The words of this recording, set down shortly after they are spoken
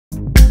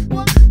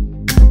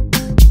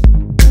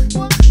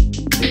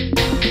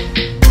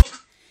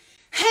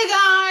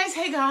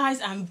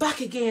guys, I'm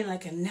back again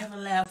like I never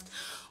left.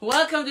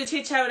 Welcome to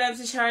Chitchat with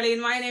MC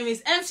Charlene. My name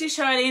is MC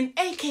Charlene,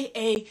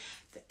 aka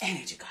the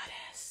Energy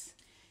Goddess.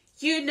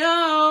 You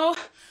know,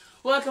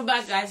 welcome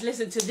back, guys.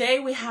 Listen, today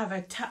we have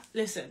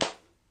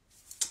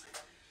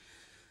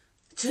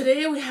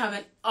today we have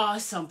an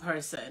awesome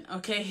person.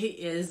 Okay, he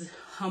is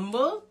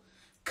humble,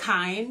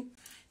 kind,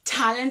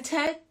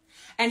 talented,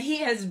 and he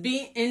has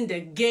been in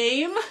the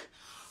game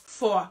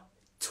for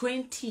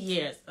 20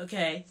 years,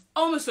 okay?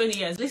 Almost 20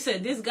 years.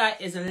 Listen, this guy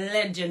is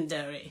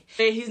legendary.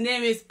 His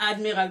name is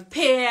Admiral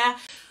P.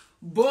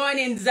 Born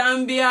in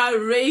Zambia,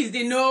 raised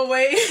in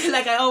Norway.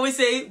 Like I always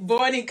say,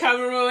 born in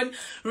Cameroon,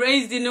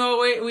 raised in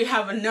Norway. We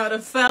have another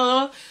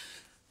fellow,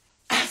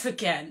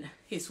 African.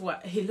 He's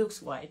white. He looks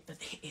white,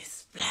 but he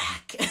is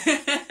black.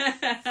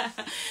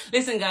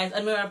 Listen, guys,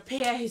 Admiral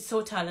P, he's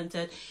so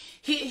talented.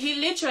 He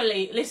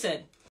literally,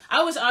 listen,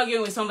 I was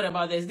arguing with somebody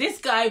about this. This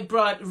guy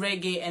brought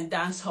reggae and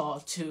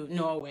dancehall to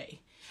Norway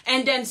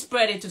and then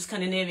spread it to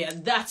Scandinavia.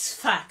 That's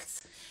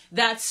facts.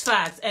 That's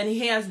facts. And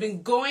he has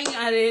been going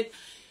at it,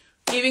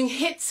 giving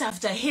hits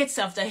after hits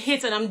after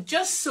hits. And I'm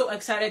just so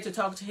excited to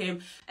talk to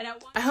him. And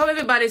I hope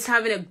everybody's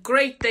having a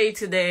great day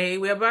today.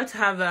 We're about to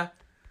have a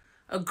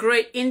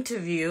great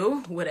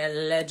interview with a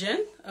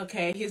legend.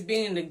 Okay, he's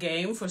been in the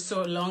game for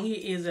so long. He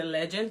is a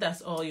legend.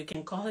 That's all you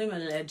can call him, a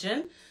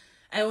legend.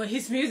 And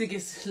his music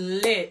is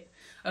lit.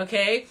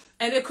 Okay,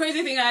 and the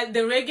crazy thing,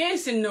 the reggae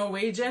is in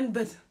Norwegian,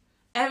 but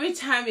every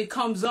time it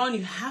comes on,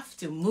 you have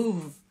to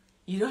move.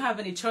 You don't have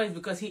any choice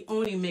because he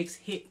only makes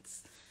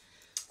hits.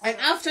 And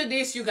after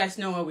this, you guys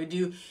know what we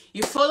do.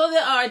 You follow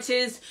the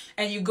artist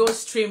and you go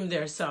stream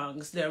their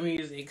songs, their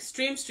music.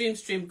 Stream,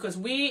 because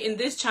we in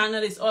this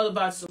channel is all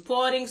about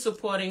supporting.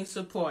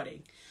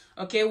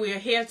 Okay, we are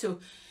here to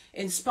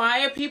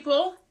inspire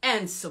people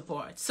and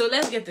support. So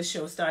let's get the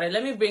show started.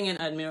 Let me bring in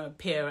Admiral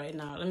P right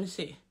now. Let me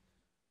see.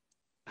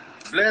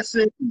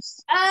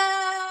 Blessings.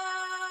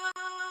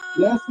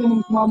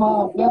 Blessings,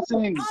 Mama.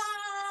 Blessings.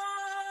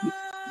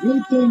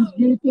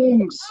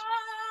 Greetings.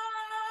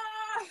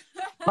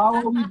 How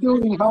are we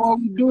doing? Admiral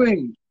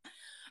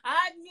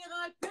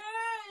P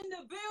in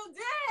the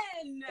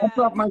building. What's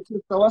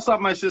up,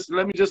 my sister?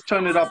 Let me just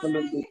turn it up a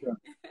little bit here.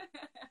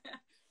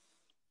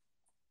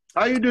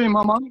 How you doing,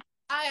 Mama?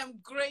 I am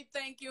great,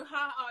 thank you.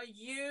 How are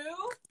you?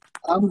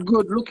 I'm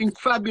good. Looking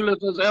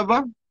fabulous as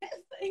ever.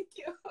 Thank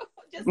you.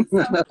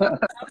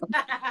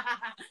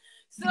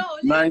 So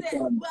nice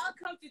listen,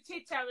 welcome to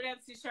Chitchat with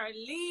MC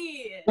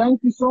Charlene.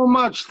 Thank you so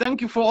much. Thank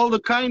you for all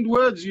the kind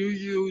words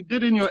you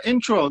did in your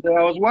intro there.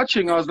 I was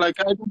watching. I was like,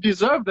 I don't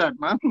deserve that,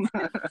 man.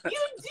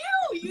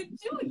 You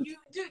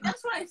do.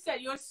 That's what I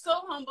said. You're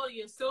so humble.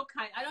 You're so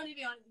kind. I don't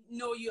even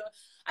know you.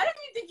 I don't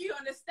even think you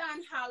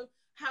understand how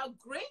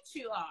great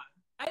you are.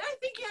 I don't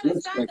think you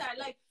understand that.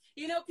 Like,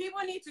 you know,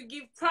 people need to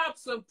give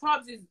props when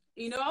props is,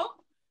 you know,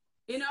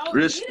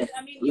 Respect.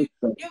 I mean,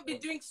 you've been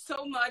doing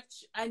so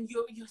much, and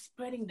you're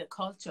spreading the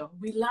culture.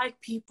 We like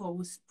people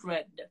who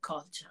spread the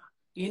culture.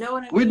 You know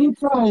what I mean? We do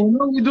try. You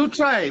know, we do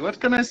try.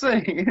 What can I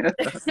say?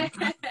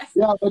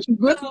 Yeah, but you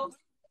good? So,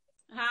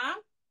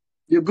 huh?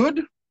 You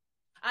good?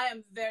 I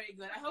am very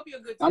good. I hope you're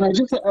good too. And I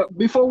just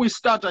before we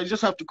start, I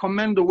just have to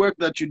commend the work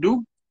that you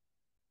do.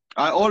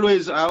 I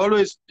always watch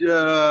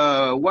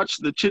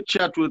the Chit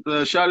Chat with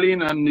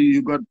Charlene, and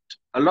you got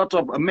a lot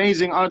of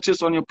amazing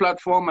artists on your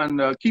platform,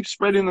 and keep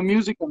spreading the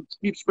music and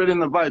keep spreading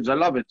the vibes. I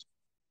love it.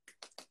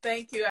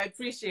 Thank you. I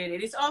appreciate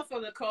it. It's all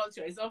for the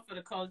culture. It's all for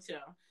the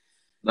culture.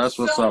 That's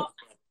what's up.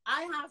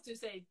 I have to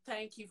say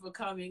thank you for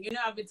coming. You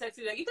know, I've been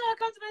texting like, you gotta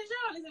come to my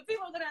show. Listen,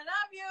 people are gonna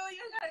love you.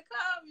 You gotta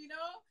come. You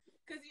know,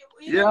 because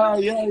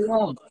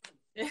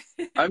yeah.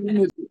 I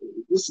mean,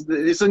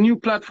 it's a new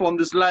platform,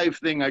 this live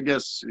thing. I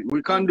guess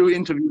we can't do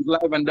interviews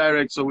live and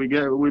direct, so we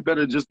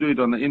better just do it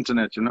on the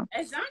internet, you know.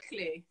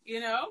 Exactly,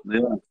 you know.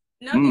 Yeah.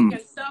 Nothing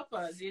can stop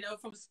us, you know,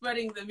 from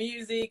spreading the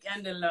music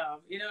and the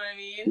love. You know what I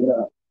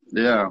mean?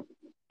 Yeah.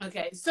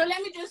 Okay, so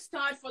let me just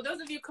start. For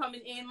those of you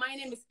coming in, my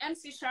name is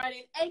MC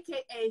Charlene,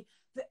 aka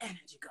the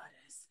Energy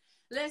Goddess.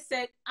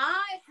 Listen,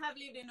 I have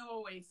lived in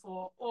Norway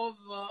for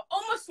over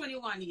almost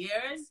 21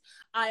 years.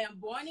 I am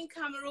born in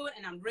Cameroon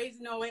and I'm raised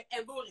in Norway.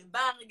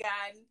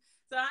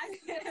 So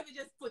let me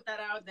just put that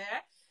out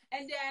there.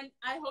 And then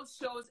I host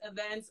shows,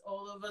 events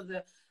all over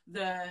the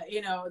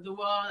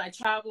world. I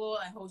travel.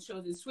 I host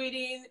shows in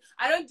Sweden.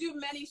 I don't do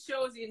many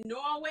shows in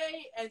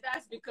Norway, and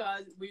that's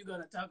because we're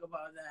gonna talk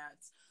about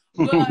that.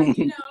 But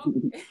you know,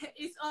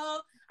 it's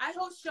all. I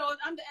host shows.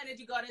 I'm the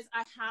Energy Goddess.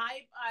 I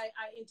hype.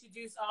 I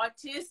introduce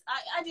artists.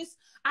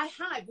 I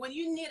hype. When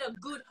you need a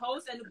good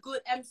host and a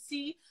good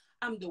MC,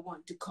 I'm the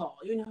one to call.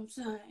 You know what I'm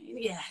saying?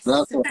 Yes.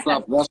 That's what's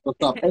up. That's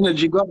what's up.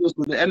 Energy Goddess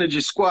with the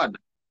Energy Squad.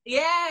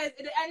 Yes,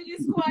 the Energy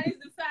Squad is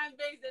the fan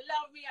base. They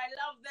love me. I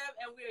love them,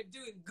 and we're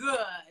doing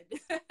good.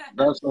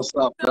 That's what's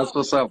up. So, that's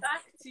what's up.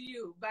 Back to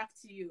you.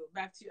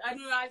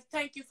 Admiral,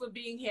 thank you for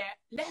being here.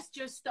 Let's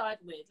just start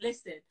with,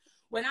 listen,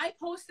 when I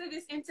posted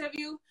this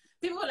interview,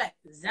 people were like,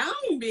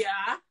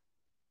 Zambia?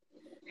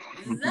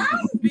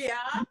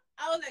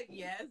 I was like,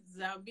 yes,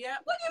 Zambia.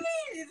 What do you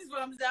mean he's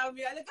from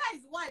Zambia? The guy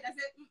is white. I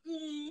said,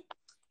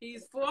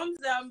 he's from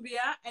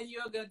Zambia, and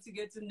you're going to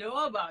get to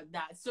know about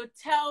that. So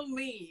tell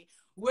me,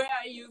 where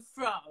are you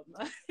from?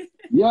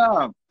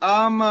 Yeah,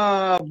 I'm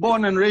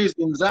born and raised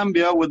in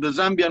Zambia with a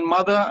Zambian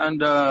mother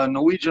and a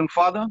Norwegian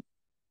father.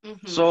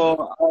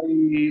 So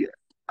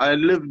I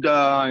lived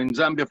in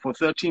Zambia for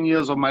 13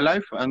 years of my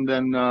life, and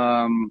then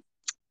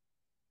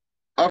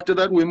after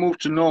that we moved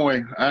to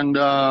Norway, and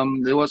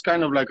it was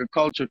kind of like a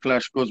culture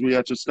clash because we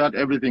had to start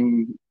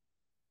everything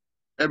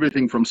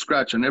from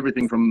scratch and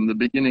everything from the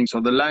beginning.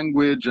 So the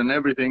language and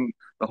everything,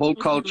 the whole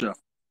culture,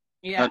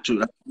 had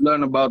to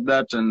learn about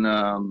that,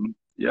 and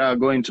yeah,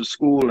 going to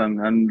school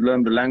and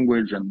learn the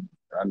language and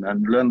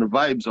learn the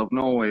vibes of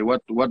Norway,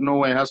 what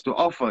Norway has to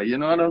offer. You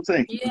know what I'm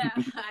saying? Yeah,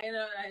 I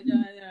know.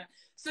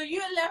 So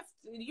you left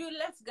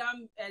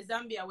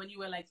Zambia when you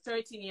were like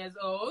 13 years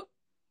old.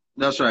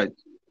 That's right.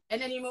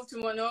 And then you moved to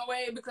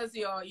Norway because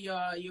your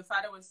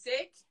father was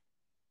sick.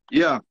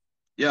 Yeah,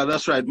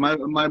 that's right.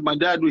 My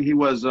dad, he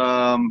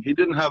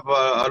didn't have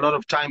a lot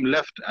of time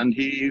left, and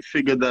he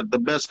figured that the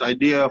best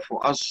idea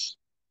for us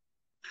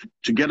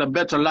to get a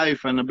better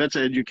life and a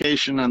better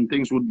education and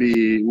things would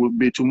be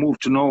to move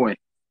to Norway.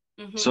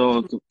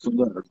 So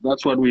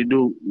that's what we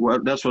do.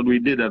 That's what we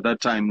did at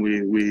that time.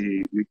 We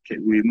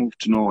moved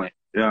to Norway.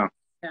 Yeah.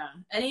 Yeah,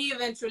 and he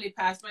eventually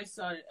passed.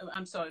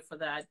 I'm sorry for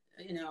that.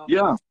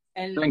 Yeah.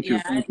 And thank you.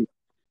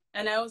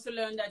 And I also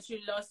learned that you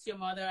lost your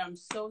mother. I'm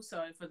so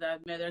sorry for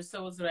that. May their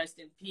souls rest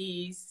in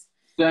peace.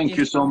 Thank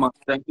you so much.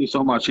 Thank you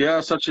so much.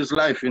 Yeah, such is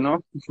life,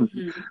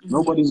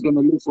 Nobody's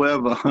gonna live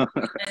forever.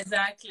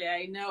 Exactly,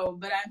 I know.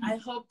 But I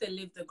hope they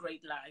lived a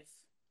great life.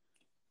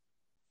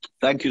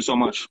 Thank you so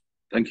much.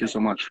 Thank you so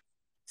much.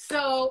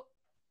 So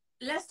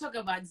let's talk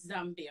about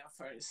Zambia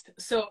first.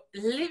 So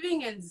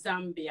living in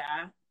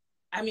Zambia,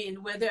 I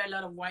mean, were there a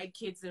lot of white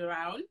kids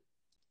around?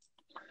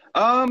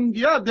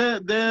 Yeah,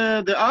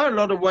 there are a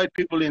lot of white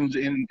people in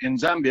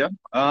Zambia.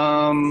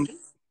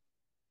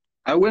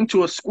 I went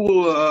to a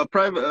school,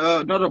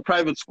 private, not a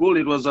private school.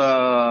 It was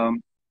a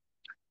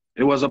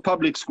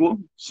public school.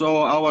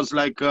 So I was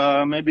like,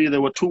 maybe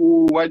there were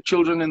 2 white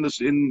children in the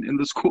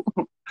school,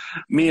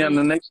 me and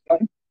the next guy.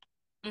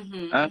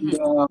 And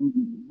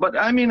but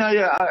I mean,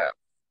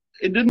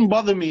 it didn't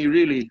bother me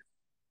really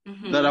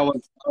that I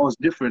was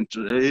different.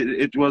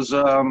 It was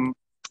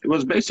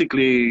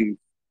basically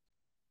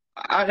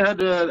I had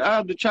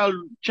the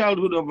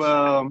childhood of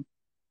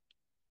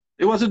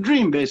it was a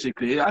dream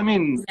basically. I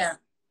mean,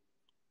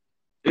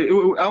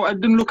 I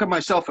didn't look at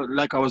myself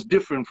like I was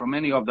different from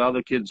any of the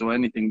other kids or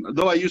anything.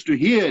 Though I used to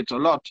hear it a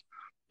lot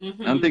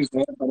and things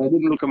like that, but I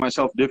didn't look at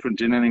myself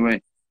different in any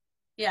way.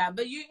 Yeah,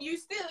 but you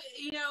still,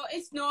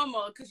 it's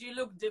normal because you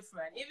look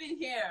different. Even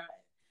here,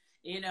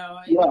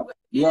 usually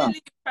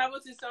you travel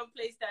to some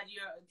place that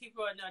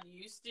people are not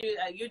used to.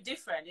 You're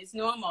different. It's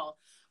normal.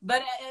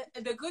 But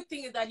the good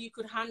thing is that you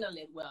could handle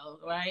it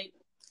well, right?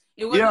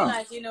 It wasn't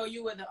like,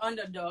 you were the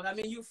underdog. I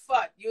mean, you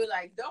fought. You were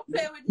like, don't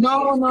play with me.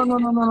 No.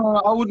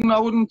 I wouldn't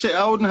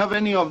have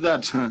any of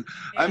that.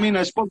 I mean,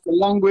 I spoke the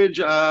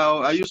language.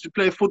 I used to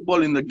play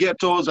football in the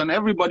ghettos, and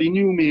everybody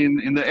knew me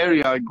in the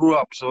area I grew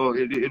up. So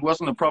it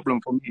wasn't a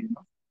problem for me.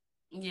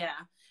 Yeah,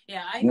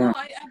 I know.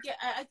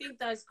 I think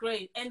that's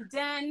great. And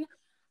then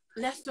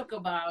let's talk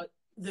about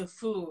the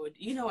food.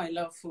 I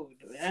love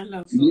food. I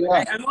love food.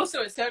 Yeah. I'm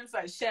also a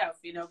certified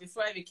chef.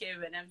 Before I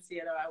became an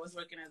MC, I was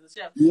working as a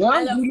chef. Yeah,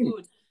 I love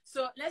food.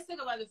 So let's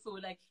talk about the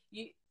food. Like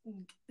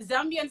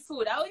Zambian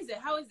food. How is it?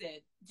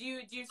 Do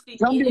you speak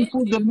Zambian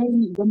food?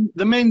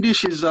 The main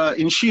dish is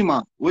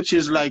inshima, which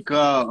is like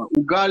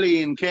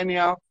ugali in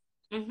Kenya.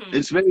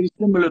 It's very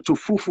similar to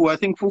fufu. I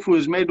think fufu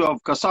is made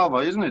of cassava,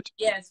 isn't it?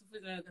 Yes.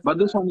 But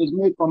this one is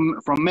made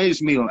from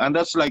maize meal, and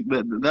that's like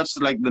the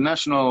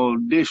national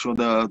dish or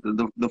the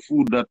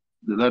food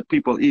that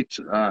people eat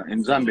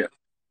in Zambia.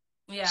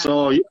 Yeah.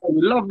 So yeah,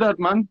 we love that,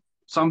 man.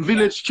 Some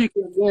village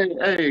chicken.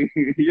 Hey,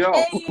 yo.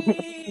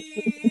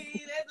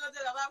 Hey, let's not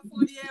talk about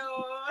food here.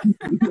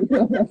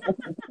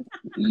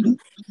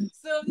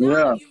 So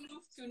now you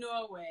moved to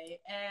Norway,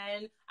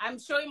 and I'm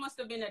sure it must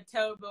have been a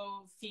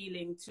terrible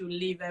feeling to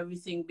leave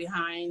everything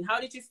behind. How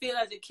did you feel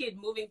as a kid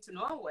moving to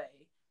Norway?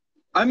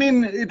 I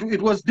mean,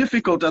 it was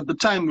difficult at the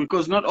time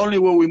because not only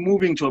were we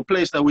moving to a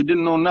place that we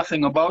didn't know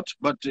nothing about,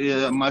 but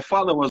my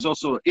father was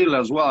also ill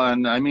as well.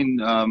 And I mean,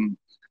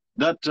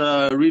 that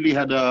really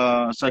had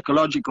a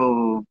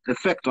psychological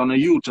effect on a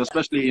youth,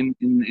 especially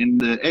in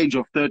the age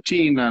of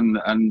 13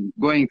 and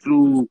going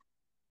through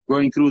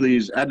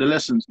these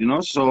adolescence,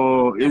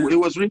 So it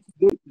was really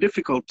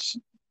difficult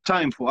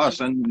time for us,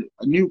 and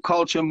a new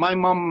culture. My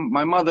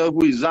mother,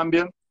 who is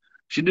Zambian,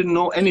 she didn't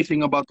know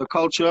anything about the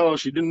culture, or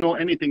she didn't know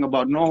anything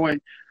about Norway.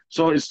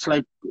 So it's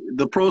like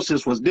the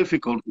process was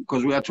difficult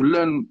because we had to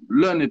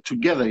learn it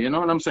together. You know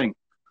what I'm saying?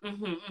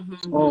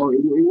 So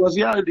it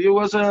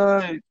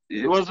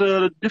was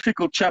a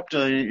difficult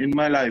chapter in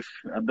my life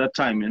at that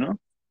time.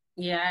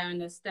 Yeah, I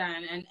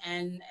understand,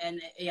 and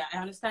yeah, I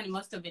understand. It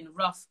must have been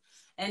rough.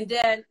 And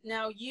then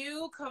now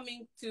you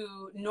coming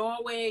to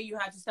Norway, you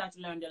had to start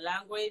to learn the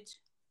language.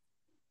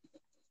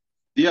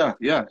 Yeah,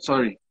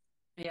 sorry.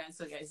 Yeah,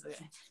 it's okay, it's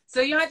okay.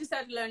 So you had to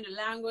start to learn the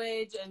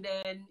language, and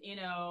then, you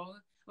know,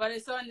 what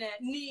is on the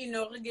ni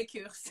no Reggae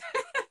course.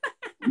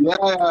 Yeah,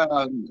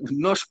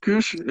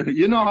 Noshkush,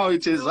 you know how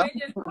it is, huh?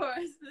 Norwegian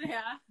course,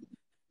 yeah.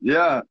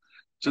 Yeah,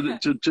 to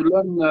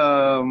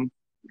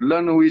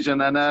learn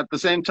Norwegian, and at the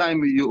same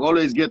time, you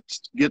always get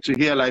to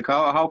hear like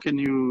how can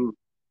you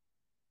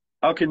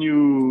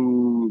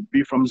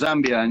be from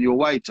Zambia and you're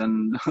white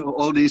and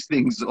all these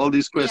things, all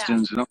these Yeah,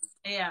 questions, you know.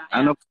 yeah,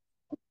 And yeah.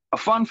 a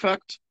fun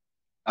fact,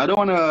 I don't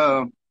want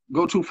to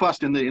go too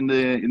fast in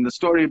the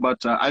story,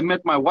 but I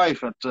met my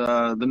wife at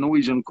the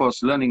Norwegian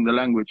course learning the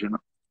language, you know.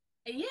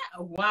 Yeah,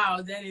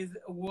 wow, that is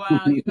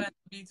wow. You guys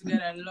be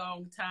together a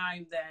long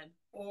time then.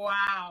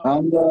 Wow.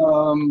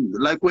 And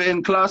like we're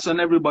in class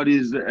and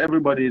everybody's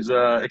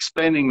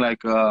explaining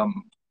like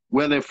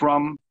where they're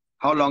from,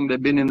 how long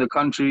they've been in the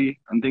country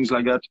and things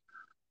like that.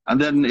 And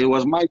then it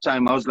was my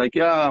time. I was like,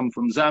 yeah, I'm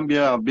from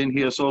Zambia. I've been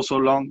here so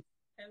long.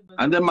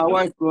 And then my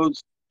wife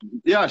goes,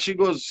 yeah,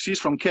 she's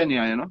from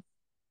Kenya, you know.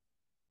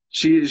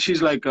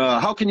 She's like,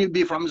 how can you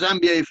be from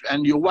Zambia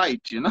and you're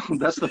white? You know,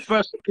 that's the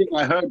first thing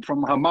I heard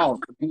from her mouth.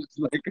 It's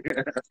like,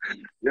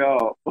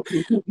 yo,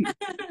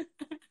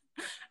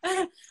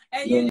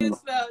 And yeah. you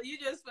just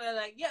felt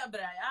like, yeah,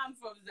 but I am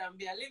from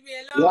Zambia. Leave me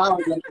Yeah,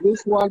 alone. like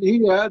this one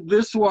here,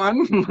 this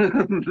one,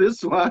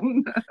 this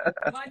one.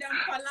 Madam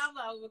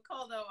Palava, we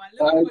call that one.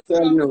 I Looking for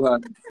tell you, trouble.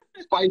 man,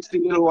 spicy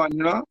little one,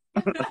 you know.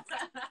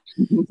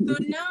 So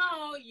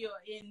now you're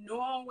in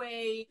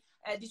Norway.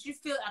 Did you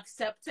feel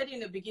accepted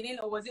in the beginning,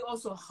 or was it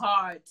also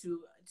hard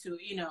to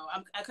you know?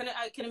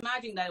 I can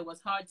imagine that it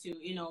was hard to,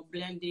 you know,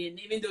 blend in,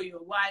 even though you're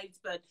white,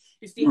 but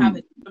you still have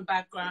a different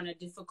background, a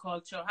different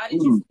culture. How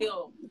did you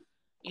feel?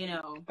 You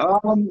know.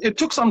 It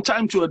took some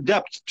time to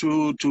adapt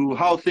to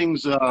how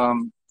things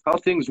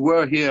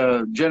were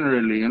here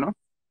generally, you know.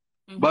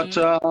 But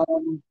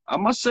Mm-hmm. I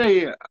must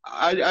say,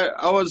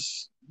 I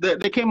was there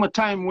came a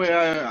time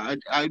where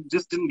I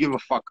just didn't give a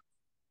fuck.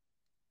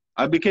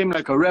 I became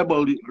like a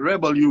rebel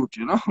youth,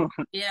 you know.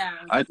 Yeah.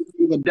 I didn't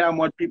give a damn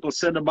what people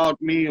said about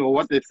me or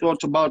what they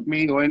thought about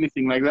me or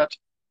anything like that.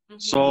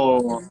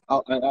 So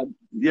Mm-hmm.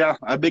 yeah,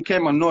 I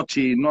became a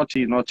naughty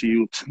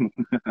youth.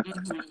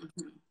 Mm-hmm.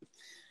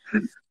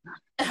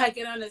 I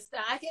can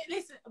understand. I can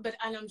listen, but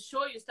and I'm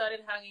sure you started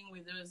hanging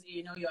with those,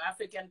 you know, your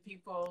African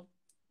people,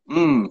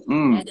 Mm.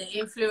 and they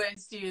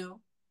influenced you.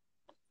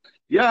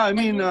 Yeah, I And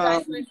mean, you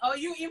guys went, oh,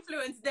 you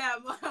influenced them.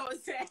 I was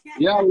saying,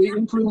 yeah, we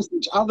influenced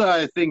each other,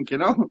 I think, you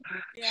know.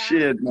 yeah,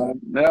 Shit, man.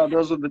 Yeah,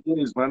 those are the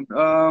days, man.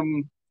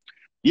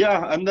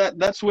 Yeah, and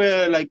that's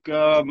where like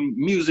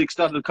music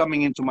started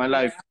coming into my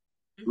life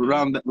yeah. Mm-hmm.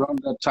 around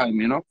that time,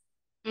 you know.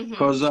 Mm-hmm.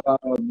 Because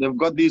they've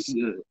got these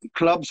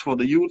clubs for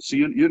the youth.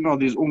 You know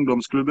these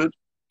ungdomsklubber.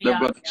 They've Yeah,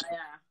 got, yeah,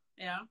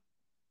 yeah, yeah.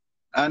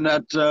 and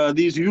at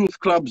these youth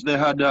clubs, they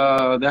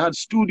had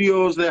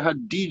studios, they had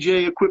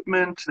DJ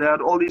equipment, they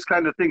had all these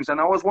kind of things. And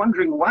I was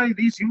wondering why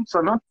these youths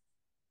are not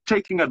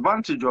taking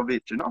advantage of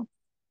it, you know.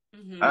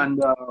 Mm-hmm.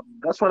 And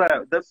that's what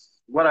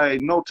I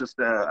noticed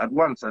at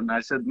once. And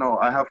I said, no,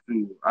 I have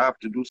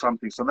to do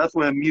something. So that's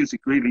where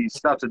music really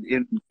started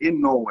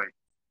in Norway,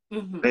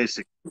 Mm-hmm.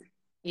 basically.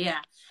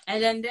 Yeah.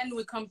 And then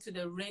we come to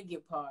the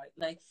reggae part.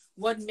 Like,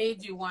 what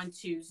made you want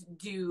to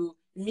do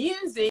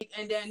music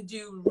and then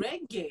do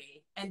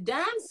reggae and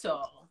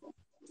dancehall?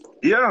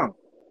 Yeah.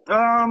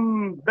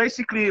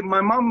 Basically,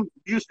 my mom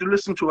used to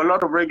listen to a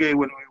lot of reggae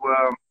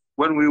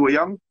when we were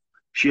young.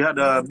 She had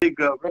a big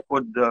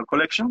record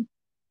collection,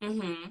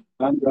 Mm-hmm.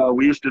 and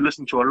we used to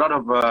listen to a lot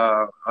of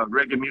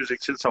reggae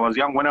music since I was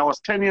young. When I was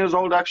 10 years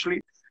old, actually,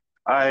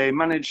 I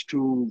managed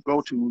to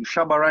go to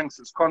Shabba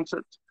Ranks'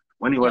 concert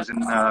when he Yeah. was in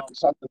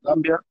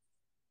Zambia. Yeah.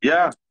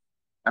 Yeah,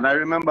 and I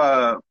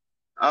remember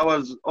I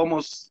was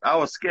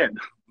scared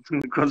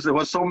because there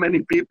were so many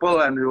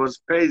people and it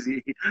was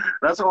crazy.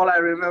 That's all I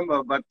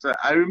remember. But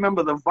I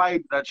remember the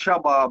vibe that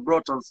Shabba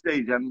brought on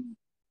stage, and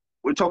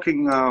we're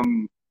talking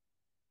um,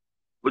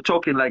 we're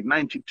talking like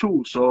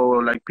 '92. So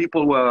like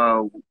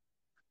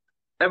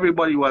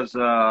everybody was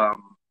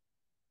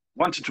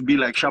wanted to be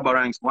like Shabba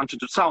Ranks, wanted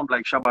to sound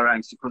like Shabba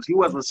Ranks because he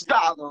was a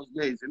star those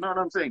days. You know what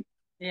I'm saying?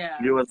 Yeah.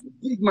 He was a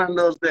big man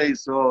those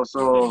days. So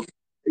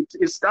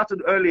it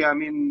started early. I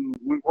mean,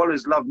 we've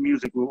always loved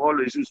music. We've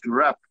always used to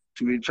rap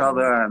to each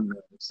other and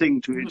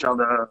sing to each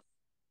other.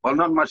 Well,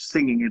 not much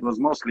singing. It was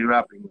mostly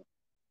rapping.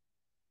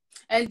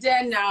 And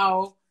then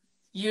now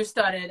you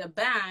started a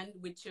band,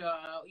 which you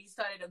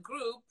started a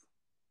group.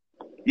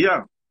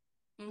 Yeah,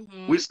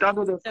 Mm-hmm.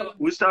 So,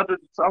 we started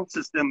a sound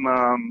system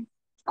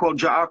called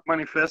Ja'ak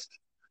Manifest,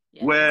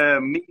 yes. where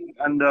me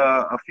and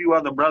a few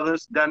other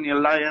brothers,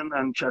 Daniel Lyon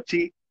and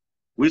Chati,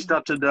 we Mm-hmm.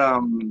 started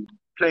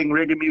playing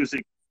reggae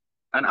music,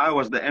 and I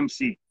was the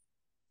MC.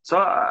 So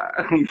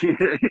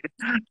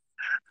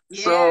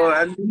So,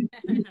 Yeah. and we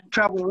used to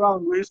travel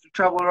around. We used to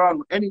travel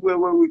around anywhere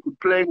where we could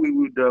play. We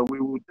would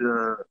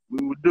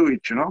do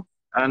it, you know.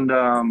 And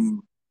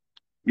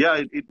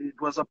yeah,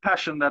 it was a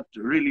passion that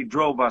really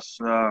drove us,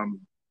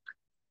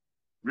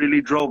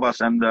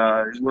 and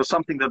it was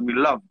something that we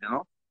loved, you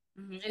know.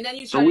 Mm-hmm. And then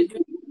you So we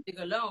started doing big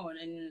alone,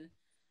 and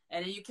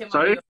then you came up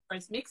with Sorry? your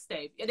first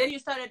mixtape. And then you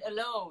started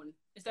alone.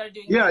 You started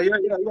doing Yeah.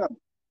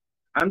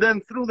 And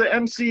then through the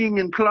emceeing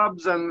in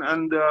clubs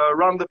and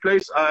around the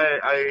place,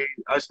 I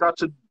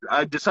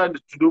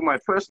decided to do my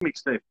first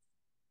mixtape.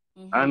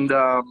 And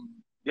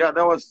yeah,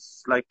 that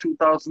was like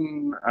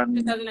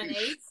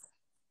 2008.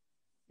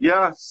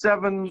 Yeah,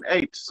 7,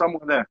 8,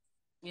 somewhere there.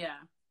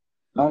 Yeah.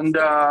 And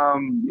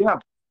yeah,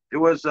 it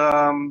was.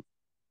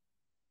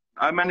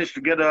 I managed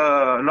to get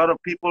a lot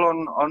of people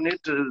on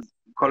it,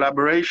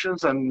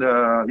 collaborations, and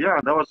yeah,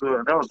 that was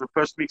the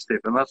first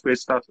mixtape, and that's where it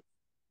started.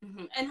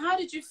 And how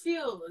did you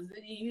feel?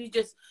 You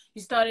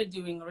started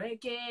doing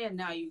reggae, and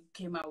now you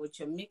came out with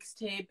your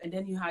mixtape, and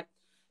then you had,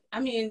 I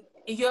mean,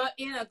 you're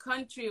in a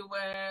country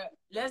where,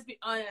 let's be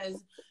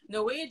honest,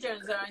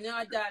 Norwegians are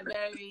not that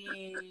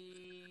very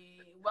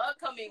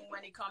welcoming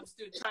when it comes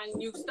to trying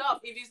new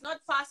stuff. If it's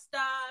not pasta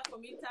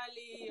from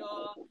Italy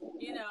or,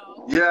 you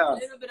know, a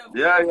little bit of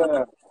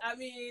yeah. I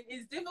mean,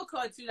 it's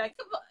difficult to like,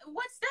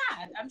 what's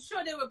that? I'm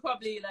sure they were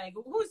probably like,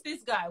 who's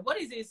this guy?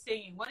 What is he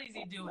saying? What is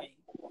he doing?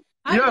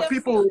 Yeah,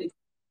 people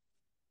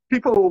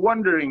were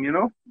wondering, you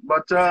know,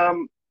 but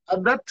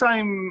at that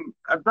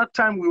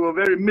time we were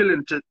very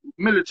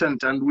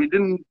militant, and we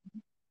didn't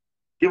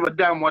give a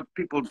damn what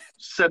people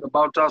said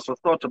about us or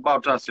thought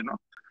about us, you know.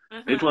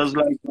 It was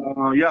like,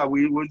 yeah,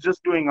 we were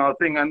just doing our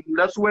thing, and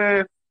that's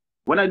where,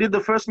 when I did the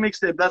first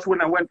mixtape, that's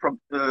when I went from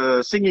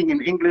singing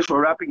in English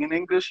or rapping in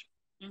English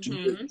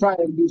to try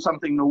and do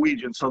something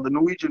Norwegian, so the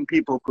Norwegian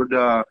people could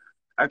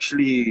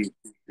actually,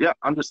 yeah,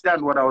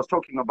 understand what I was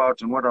talking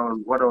about and what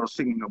I was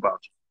singing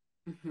about.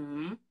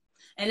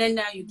 And then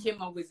now you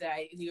came up with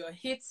your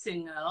hit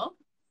single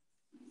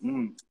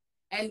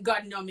and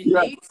got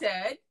nominated.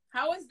 Yeah.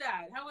 How was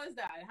that? How was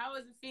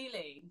the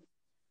feeling?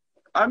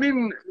 I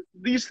mean,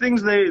 these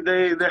things, they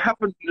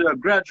happened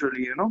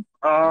gradually, you know.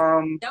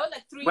 That was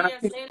like 3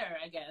 years later,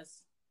 I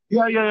guess.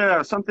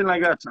 Yeah, something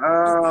like that.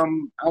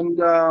 And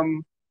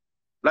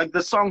like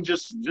the song,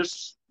 just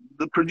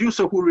the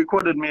producer who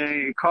recorded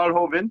me, Carl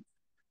Hovind,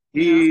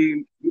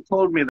 he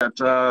told me that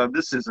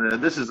this is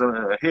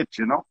a hit,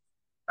 you know.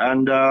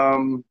 And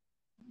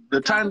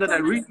the time that I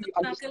really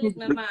understood,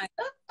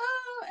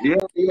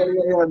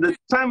 the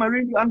time I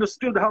really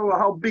understood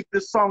how big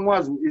this song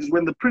was is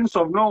when the Prince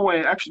of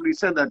Norway actually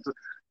said that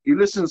he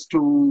listens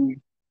to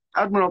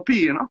Admiral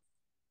P, you know.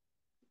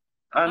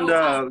 And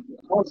I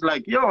was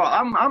like, yo,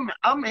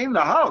 I'm in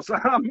the house.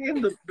 I'm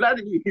in the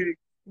bloody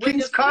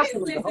King's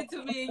Castle. Listen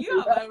to me, you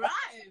have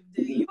arrived.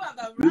 You have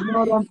arrived. You know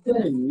what I'm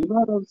saying? You know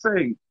what I'm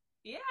saying?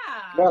 Yeah.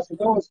 Yeah, so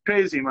that was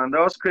crazy, man.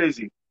 That was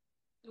crazy.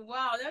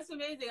 Wow, that's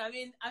amazing. I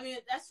mean,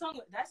 that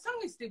song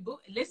is still good.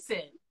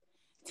 Listen,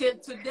 till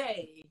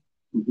today,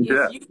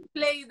 if you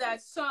play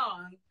that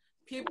song,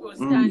 people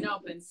stand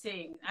up and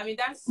sing. I mean,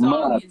 that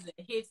song is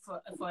a hit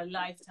for a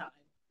lifetime.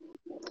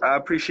 I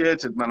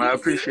appreciate it, man. I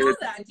appreciate it.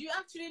 Do you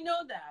actually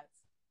know that?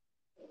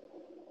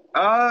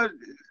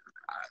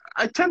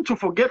 I tend to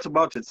forget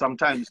about it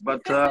sometimes,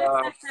 but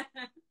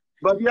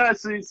yeah,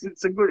 it's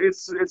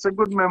a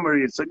good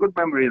memory. It's a good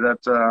memory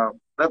that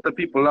that the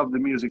people love the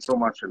music so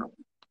much, you know.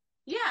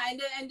 Yeah, and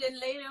then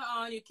later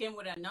on, you came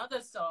with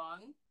another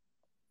song.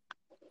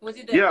 Was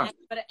it the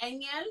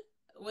Engel?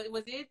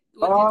 Was it?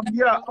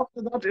 Yeah.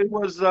 After that, it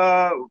was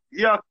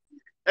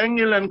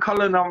Engel and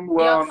Cullenham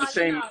were on the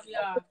same.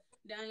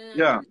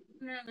 Yeah.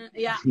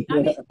 I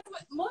mean,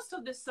 most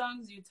of the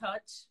songs you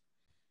touch.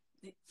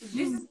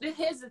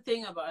 Here's the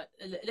thing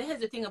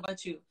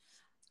about you.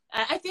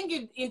 I think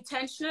you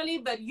intentionally,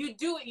 but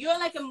you're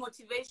like a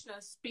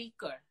motivational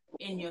speaker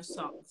in your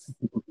songs.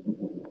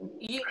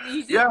 You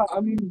do. Yeah,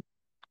 I mean,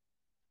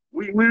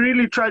 we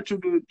really try to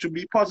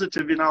be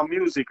positive in our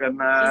music and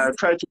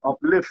try to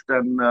uplift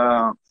and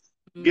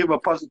give a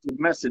positive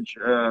message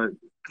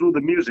through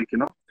the music, you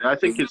know. I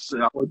think it's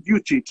our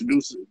duty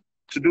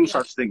to do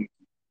such things.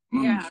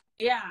 Yeah,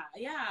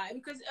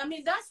 because I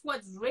mean that's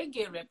what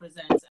reggae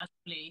represents,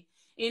 actually.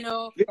 You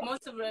know,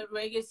 most of the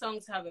reggae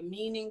songs have a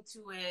meaning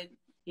to it,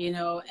 you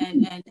know,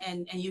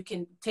 and you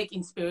can take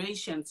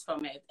inspirations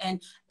from it.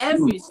 And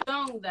every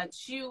song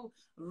that you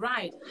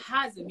write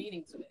has a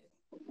meaning to it.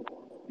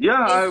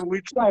 Yeah,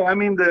 we try. I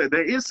mean,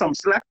 there is some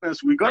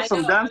slackness. We got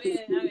some dances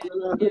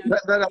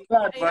that are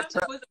bad, but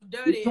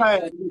we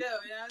try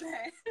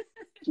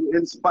to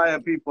inspire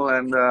people,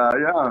 and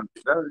yeah,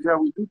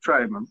 we do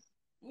try, man.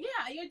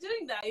 Yeah, you're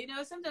doing that. You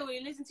know, sometimes when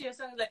you listen to your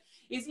songs, like,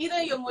 it's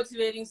either you're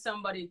motivating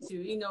somebody to,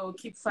 you know,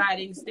 keep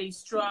fighting, stay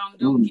strong,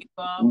 don't give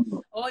up,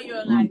 or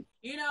you're like,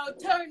 you know,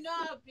 turn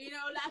up, you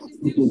know, life is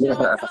too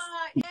short.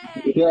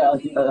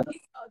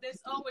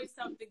 There's always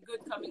something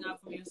good coming out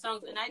from your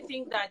songs. And I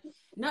think that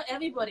not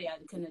everybody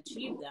can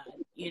achieve that,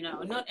 you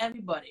know, not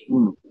everybody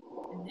do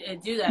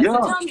that. So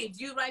tell me,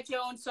 do you write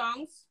your own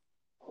songs?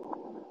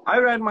 I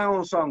write my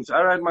own songs.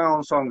 I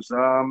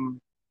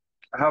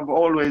have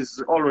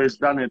always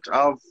done it.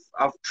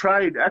 I've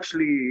tried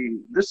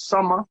actually this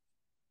summer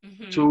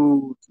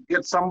to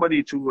get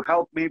somebody to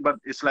help me, but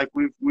it's like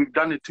we've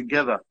done it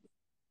together.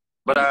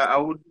 but I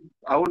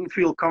wouldn't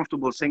feel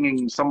comfortable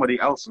singing somebody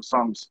else's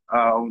songs.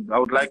 I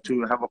would like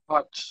to have a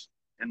part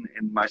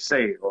in my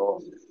say, or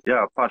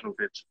yeah, part of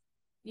it.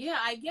 Yeah,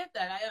 I get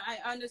that. I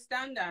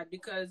understand that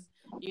because,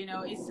 you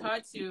know, it's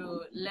hard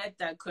to let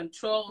that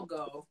control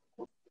go.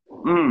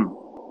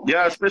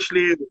 Yeah,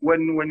 especially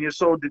when you're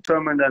so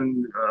determined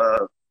and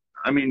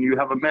I mean, you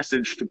have a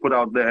message to put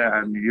out there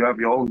and you have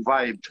your own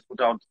vibe to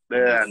put out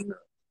there, and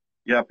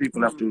yeah,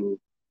 people have to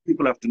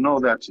know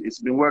that it's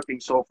been working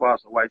so far,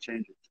 so why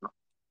change it? You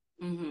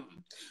know?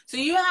 So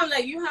you have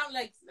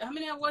like how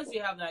many awards do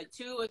you have, like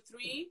 2 or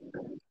 3?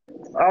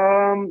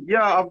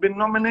 Yeah, I've been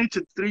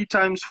nominated 3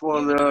 times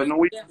for the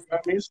Norwegian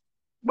Grammys,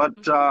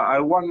 but I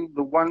won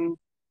the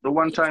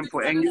one time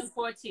for English.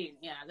 2014.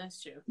 Yeah,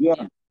 that's true.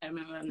 Yeah, I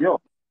remember.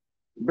 Yo,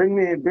 bring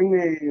me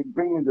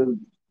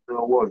the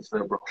awards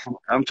there, bro.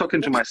 I'm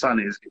talking to my son.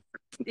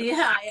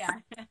 Yeah.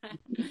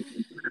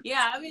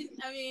 Yeah, I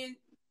mean.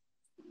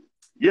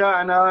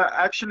 Yeah, and I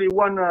actually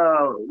won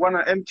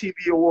an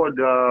MTV award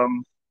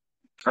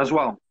as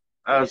well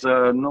as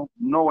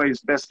Norway's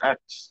best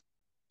act.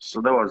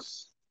 So that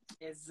was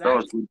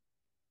good.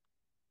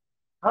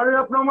 Hurry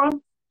up, no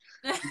man.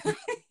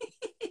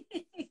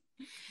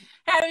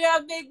 Hurry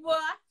up, big boy.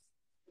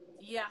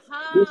 Yeah.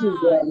 This is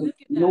the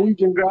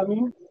Norwegian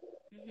Grammy.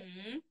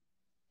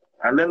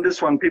 And then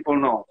this one people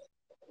know.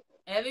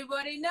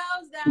 Everybody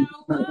knows that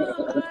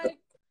one.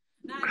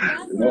 Now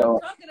that's what I'm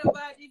talking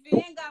about. If you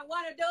ain't got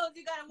one of those,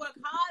 you gotta work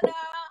harder.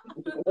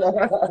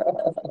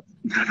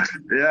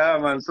 Yeah,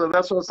 man. So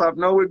that's what's up.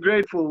 No, we're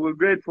grateful. We're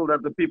grateful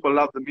that the people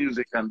love the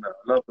music and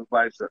love the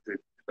vibes that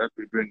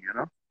we bring. You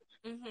know.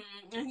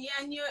 And yeah,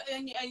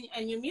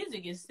 and your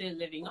music is still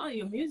living. Oh,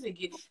 your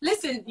music is,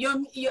 listen.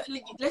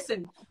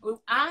 Listen.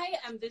 I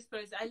am this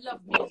person. I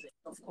love music,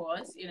 of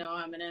course. You know,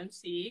 I'm an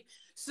MC.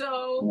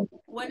 So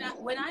when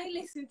I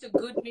listen to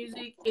good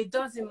music, it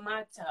doesn't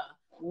matter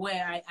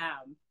where I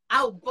am.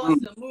 I'll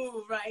bust a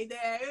move right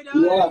there. You know.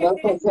 Yeah,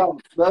 that's what's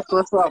up. That's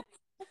what's up.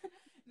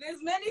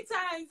 There's many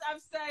times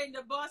I've sat in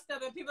the bus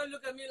stop and people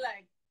look at me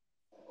like,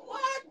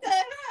 what the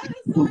hell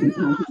is going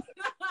on?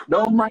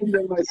 Don't mind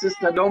them, my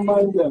sister. Don't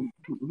mind them.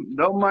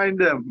 Don't mind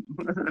them.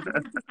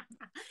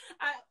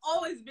 I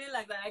always been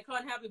like that. I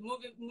can't have it.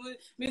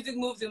 Music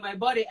moves in my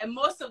body. And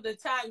most of the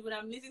time when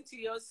I'm listening to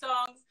your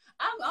songs,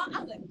 I'm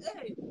like,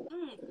 hey,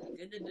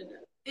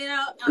 you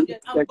know, I'm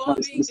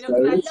bobbing, you know,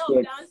 because I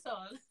love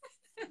dancehall.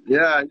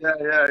 Yeah.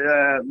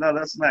 No,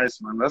 that's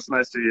nice, man. That's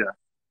nice to hear.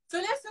 So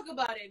let's talk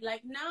about it.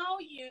 Like now,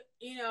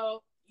 you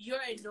know,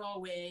 you're in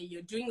Norway.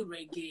 You're doing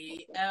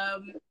reggae.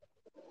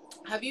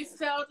 Have you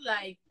felt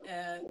like,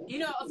 you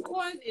know, of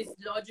course, it's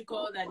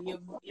logical that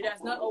it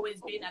has not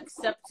always been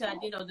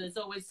accepted. You know, there's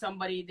always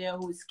somebody there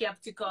who's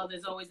skeptical.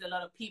 There's always a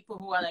lot of people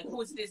who are like,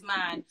 who's this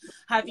man?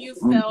 Have you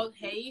felt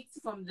hate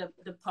from the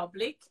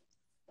public?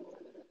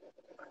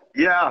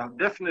 Yeah,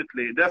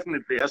 definitely.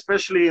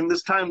 Especially in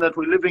this time that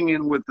we're living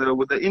in with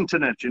the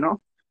internet, you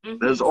know.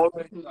 There's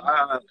always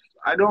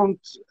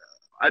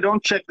I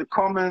don't check the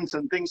comments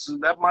and things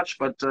that much,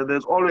 but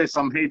there's always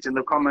some hate in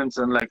the comments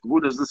and like, who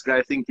does this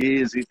guy think he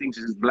is? He thinks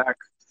he's black.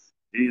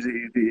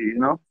 You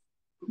know.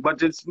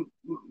 But it's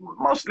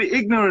mostly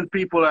ignorant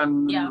people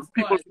and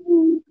people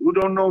who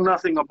don't know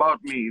nothing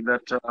about me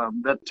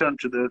that turn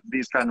to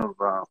these kind of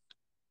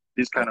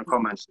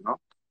comments, you know.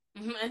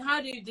 And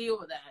how do you deal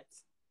with that?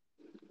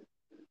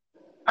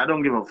 I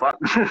don't give a fuck.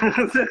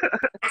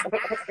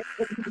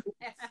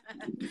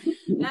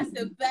 That's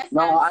the best.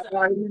 No,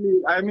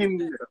 I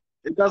mean,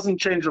 it doesn't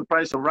change the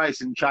price of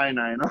rice in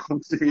China, you know.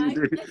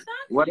 Exactly.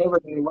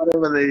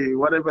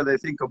 whatever they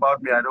think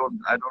about me, I don't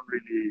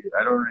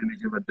really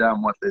give a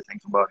damn what they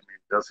think about me.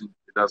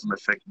 It doesn't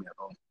affect me at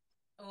all.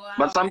 Wow,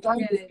 but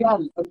sometimes it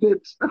can a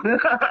bit.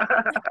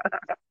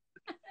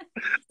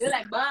 You're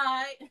like,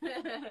 bye.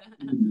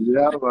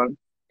 Yeah, man.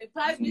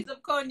 Pass me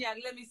some cognac.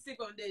 Let me sip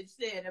on this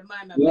shit and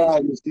mind my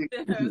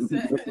business.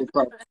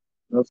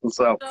 That's what's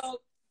up.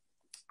 So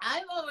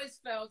I've always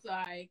felt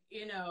like,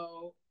 you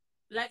know,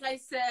 like I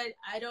said,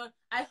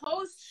 I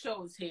host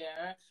shows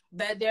here,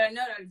 but they're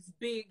not as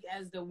big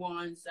as the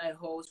ones I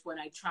host when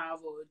I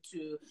travel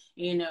to,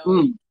 you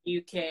know,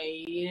 UK.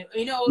 You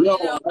know,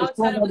 I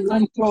saw that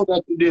one show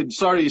that you did.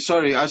 Sorry.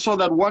 I saw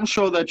that one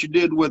show that you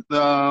did with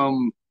there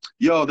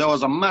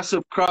was a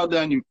massive crowd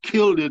there and you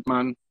killed it,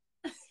 man.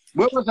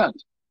 Where was that?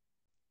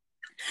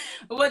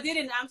 Was it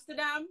in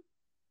Amsterdam?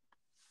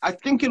 I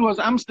think it was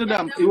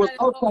Amsterdam. Yeah, it was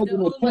outside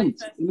in a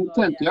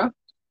tent. Yeah?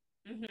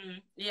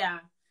 Yeah.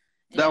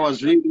 That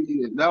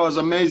was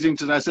amazing.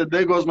 I said,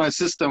 there goes my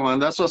sister, man.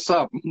 That's what's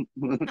up.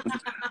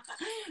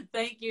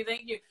 Thank you.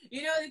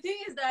 You know, the thing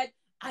is that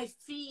I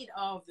feed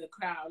off the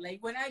crowd. Like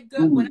when I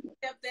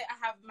step there,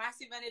 I have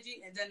massive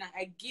energy, and then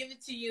I give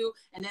it to you,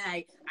 and then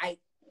I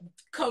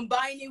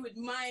combine it with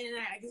mine, and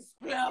I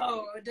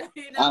explode.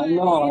 You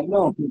know I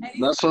know.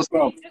 That's what's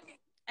up.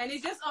 And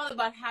it's just all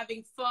about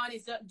having fun.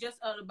 It's just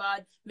all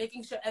about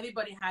making sure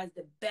everybody has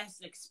the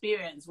best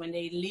experience when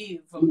they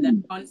leave from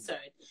that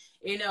concert,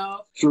 you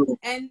know. True.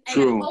 And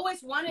I've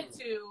always wanted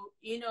to,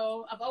 you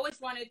know,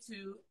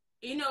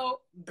 you know,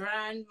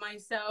 brand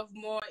myself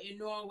more in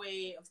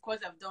Norway. Of course,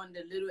 I've done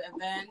the little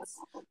events,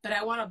 but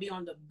I want to be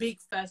on the big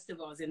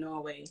festivals in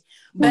Norway.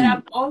 But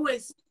I've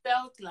always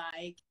felt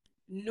like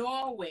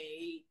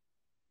Norway,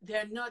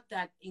 they're not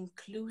that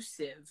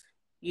inclusive,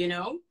 you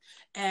know?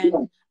 And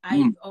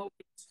I've always,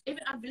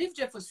 even I've lived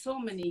there for so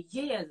many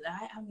years.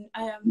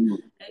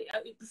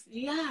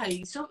 Yeah.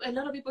 So a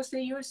lot of people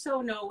say you're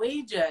so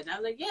Norwegian.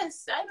 I'm like,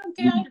 yes, I don't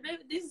care.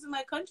 This is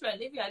my country. I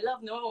live here. I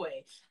love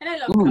Norway, and I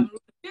love Cameroon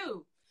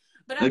too.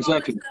 But I've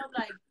always felt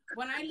like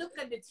when I look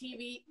at the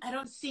TV, I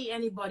don't see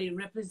anybody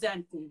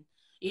representing,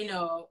 you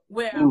know,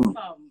 where I'm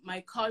from,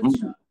 my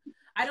culture.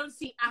 I don't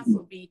see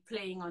Afrobeat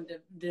playing on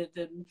the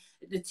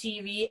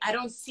TV. I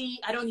don't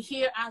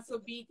hear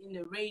Afrobeat in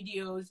the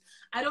radios.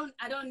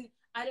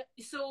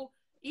 So,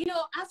 you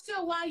know, after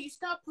a while you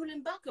start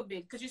pulling back a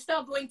bit because you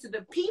start going to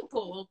the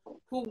people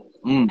who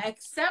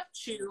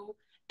accept you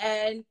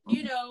and,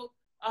 you know,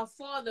 are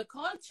for the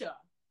culture.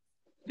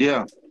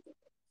 Yeah.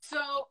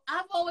 So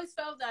I've always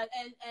felt that,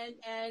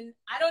 and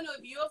I don't know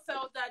if you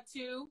felt that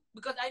too,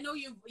 because I know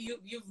you've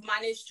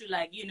managed to,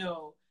 like, you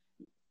know,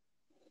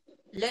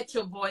 let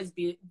your voice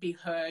be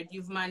heard.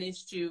 You've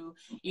managed to,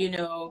 you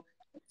know,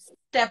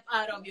 step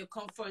out of your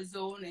comfort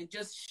zone and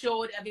just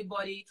showed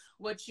everybody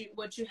what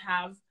you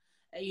have,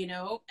 you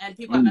know, and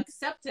people have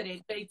accepted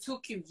it, but it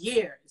took you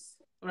years,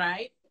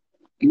 right?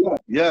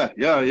 Yeah.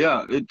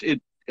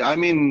 I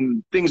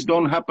mean, things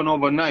don't happen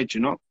overnight,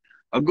 you know.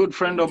 A good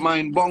friend of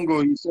mine,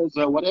 Bongo, he says,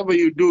 whatever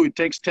you do, it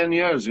takes 10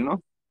 years, you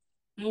know.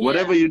 Yeah.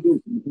 Whatever you do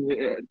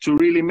to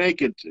really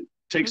make it,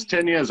 takes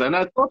 10 years. And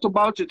I thought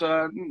about it.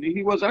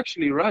 He was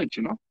actually right,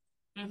 you know.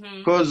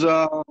 Because,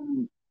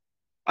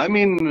 I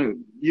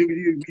mean,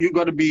 you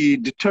got to be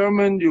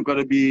determined. You got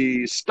to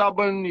be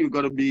stubborn. You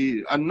got to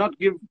be, and not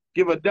give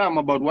a damn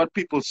about what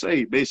people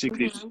say,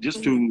 basically,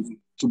 just to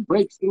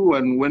break through.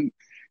 And when,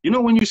 you know,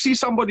 when you see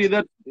somebody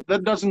that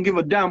doesn't give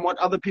a damn what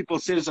other people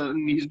says,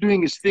 and he's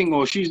doing his thing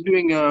or she's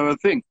doing her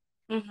thing,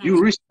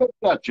 you respect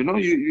that, you know.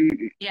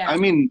 I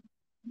mean,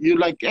 you're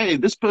like, hey,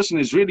 this person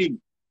is really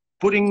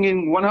putting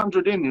in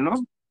 100 in, you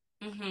know.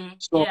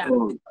 So I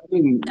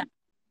mean,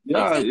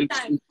 yeah,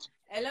 it's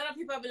a lot of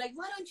people will be like,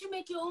 why don't you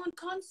make your own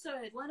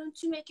concert? Why don't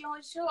you make your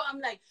own show?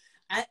 I'm like,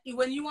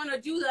 when you want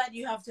to do that,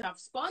 you have to have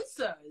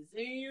sponsors,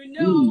 you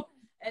know.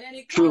 And then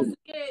it comes,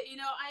 you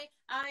know,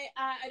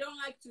 I don't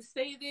like to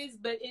say this,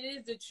 but it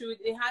is the truth.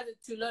 It has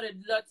a lot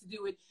to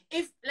do with,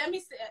 let me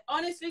say,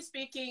 honestly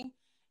speaking,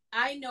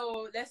 I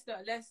know,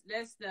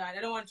 I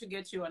don't want to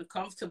get you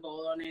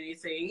uncomfortable on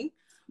anything,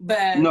 but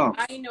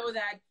I know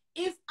that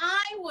if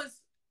I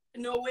was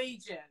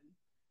Norwegian,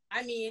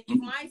 I mean, if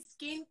my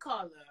skin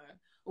color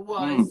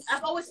was,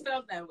 I've always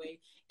felt that way.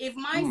 If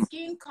my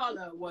skin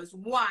color was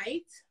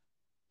white,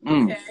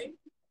 okay,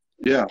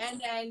 and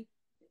then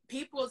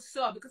people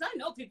saw, because I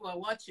know people are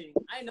watching,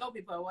 and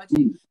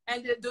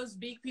those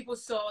big people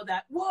saw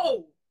that,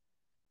 whoa,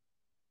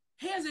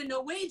 here's a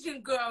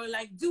Norwegian girl,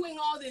 like, doing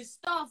all this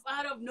stuff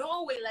out of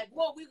Norway, like,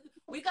 whoa,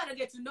 we got to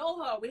get to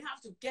know her. We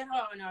have to get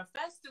her on our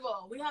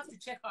festival. We have to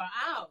check her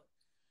out.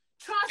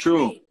 Trust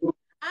me,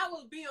 I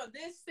will be on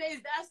this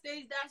stage, that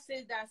stage, that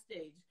stage, that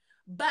stage.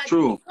 But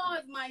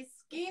because my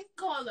skin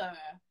color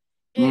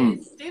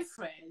is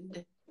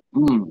different,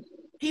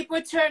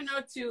 people turn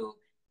out to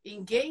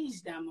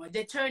engage them, or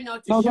they turn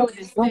out to show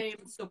the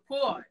same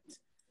support.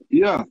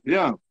 Yeah.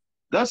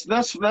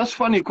 That's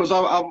funny, because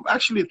I've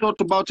actually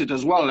thought about it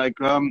as well. Like,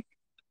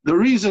 the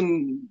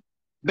reason,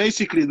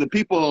 basically, the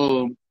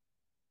people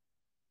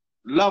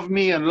love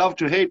me and love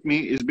to hate me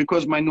is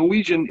because my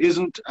Norwegian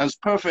isn't as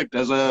perfect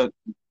as a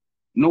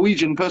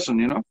Norwegian person,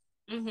 you know.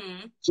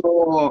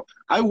 So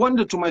I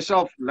wonder to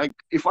myself, like,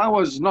 if I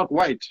was not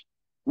white,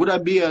 would I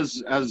be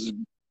as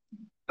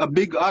a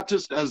big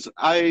artist as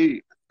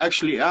I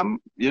actually am,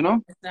 you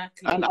know?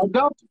 Exactly. And I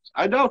doubt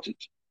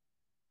it.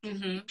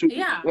 To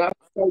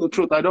tell the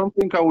truth, I don't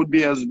think I would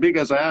be as big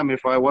as I am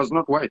if I was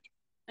not white.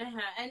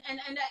 And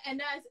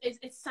that's,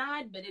 it's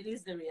sad, but it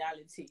is the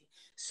reality.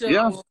 So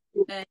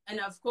and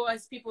of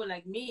course, people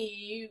like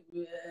me,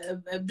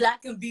 a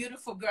black and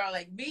beautiful girl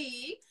like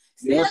me,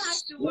 still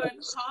have to work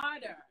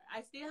harder.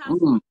 I still have to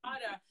work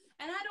harder,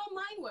 and I don't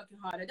mind working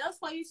harder. That's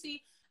why you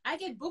see, I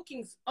get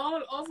bookings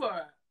all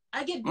over.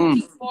 I get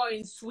bookings more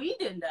in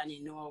Sweden than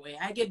in Norway.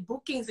 I get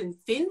bookings in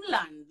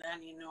Finland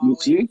than in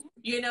Norway.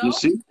 You know,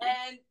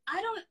 and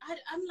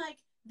I'm like,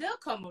 they'll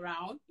come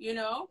around, you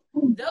know,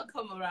 they'll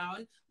come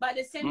around. But at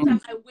the same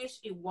time, I wish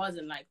it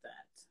wasn't like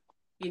that.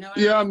 You know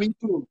what I mean?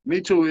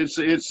 Me too. It's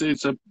it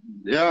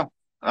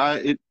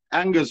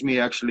angers me,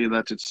 actually,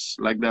 that it's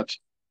like that.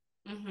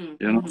 You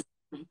know.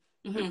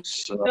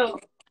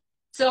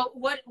 So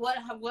what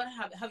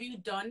have you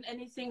done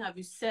anything? Have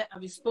you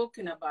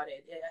spoken about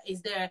it?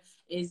 Is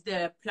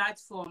there a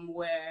platform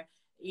where,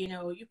 you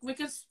know, we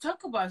can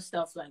talk about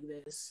stuff like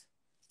this?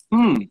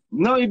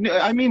 No,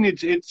 I mean,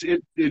 it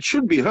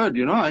should be heard,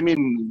 you know. I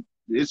mean,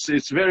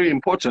 it's very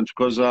important,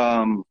 because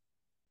I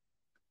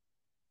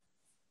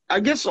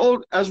guess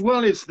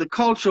it's the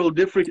cultural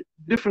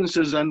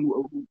differences, and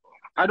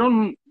I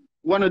don't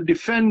want to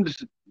defend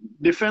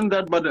defend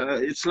that, but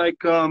it's like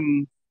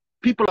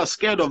people are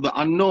scared of the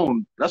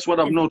unknown. That's what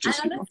I've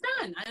noticed. I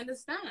understand. I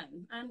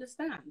understand. I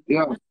understand.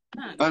 Yeah,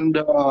 and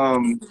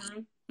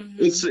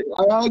it's.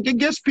 I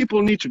guess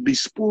people need to be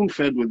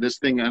spoon-fed with this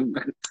thing, and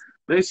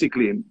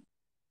basically,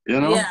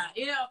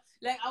 Yeah,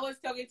 like I was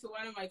talking to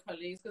one of my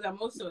colleagues because I'm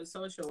also a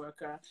social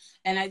worker,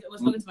 and I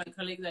was talking to my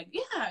colleague like,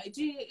 yeah,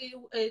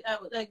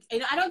 like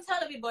I don't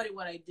tell everybody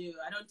what I do.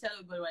 I don't tell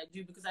everybody what I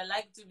do because I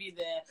like to be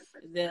the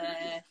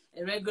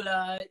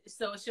regular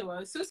social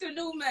worker.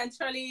 Man,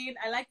 Charlene,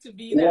 I like to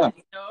be that,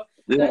 So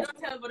I don't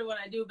tell everybody what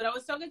I do. But I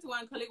was talking to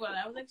one colleague one,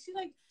 I was like, she's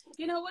like,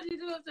 what do you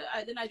do?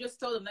 Then I just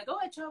told him like, oh,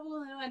 I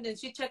travel, and then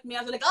she checked me.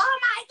 I was like, oh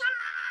my God.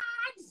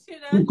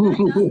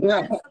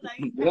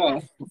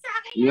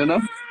 Yeah.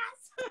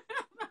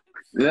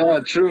 Yeah,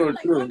 true,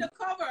 like true. on the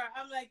cover,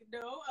 I'm like,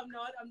 no, I'm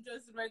not. I'm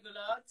just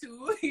regular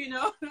too,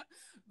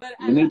 But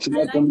you need to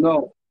let them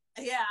know.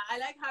 Yeah, I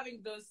like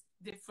having those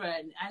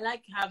different. I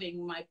like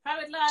having my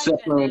private life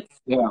separate,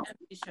 and then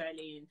MC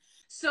Charlene.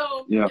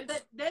 So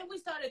then we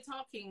started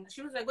talking.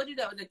 She was like, "What do you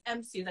do?" I was like,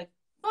 "MC." Like,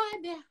 oh,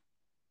 there.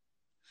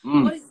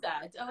 What is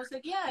that? I was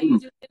like, yeah, you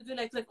do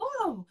like,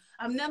 oh,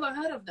 I've never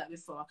heard of that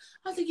before.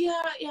 I was like,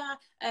 yeah.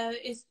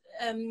 It's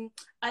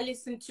I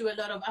listen to a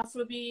lot of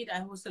Afrobeat. I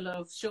host a lot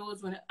of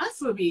shows when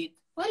Afrobeat.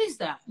 What is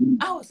that?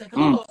 I was like,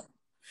 oh,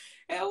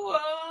 I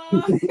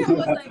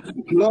was like,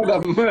 Lord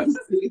have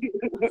mercy.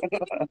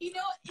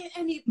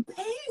 And it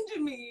pained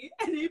me.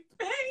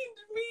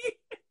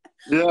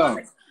 Yeah.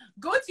 Like,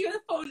 go to your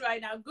phone right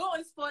now. Go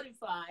on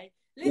Spotify.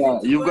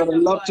 You've got a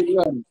lot to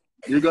learn.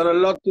 You got a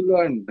lot to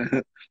learn.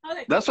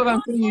 Like, that's what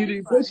I'm saying.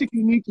 You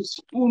basically need to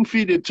spoon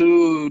feed it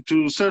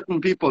to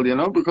certain people,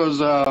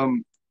 because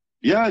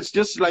it's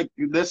just like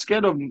they're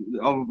scared of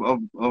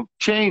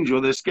change,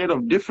 or they're scared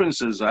of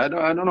differences. I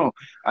don't know.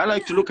 I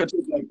like to look at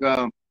it like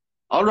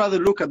I'll rather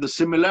look at the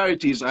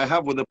similarities I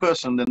have with a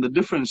person than the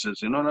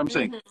differences. You know what I'm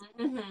saying?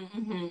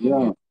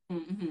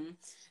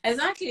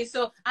 Exactly.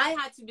 So I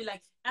had to be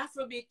like,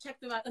 Afrobeat, check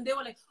them out. And they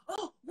were like,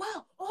 oh,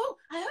 wow. Oh,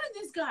 I heard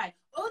this guy.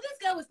 Oh, this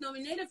guy was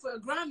nominated for a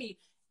Grammy.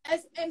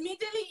 As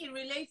immediately it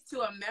relates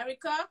to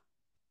America.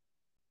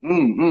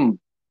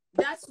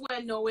 That's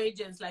when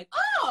Norwegians like,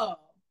 oh.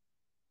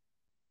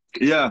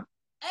 Yeah.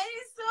 And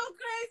it's so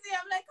crazy.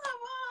 I'm like,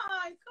 come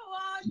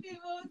on,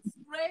 people.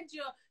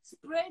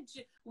 Spread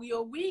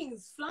your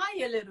wings. Fly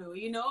a little,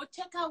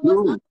 Check out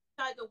what's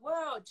outside the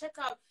world. Check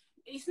out.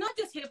 It's not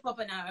just hip hop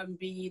and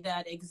R&B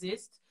that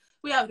exists.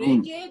 We have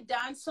reggae,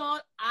 dancehall,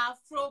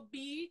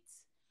 Afrobeat.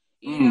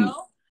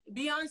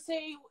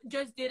 Beyonce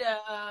just did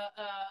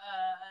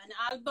an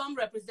album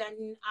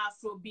representing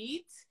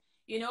Afrobeat. So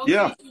if you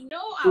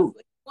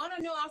want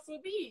to know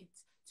Afrobeat,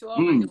 to all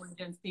my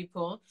Norwegian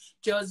people,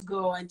 just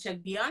go and check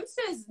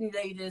Beyonce's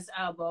latest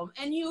album,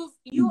 and you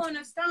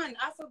understand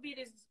Afrobeat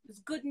is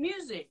good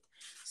music.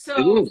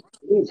 So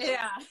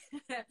yeah.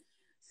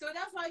 So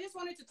that's why I just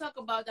wanted to talk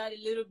about that a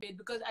little bit,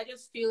 because I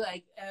just feel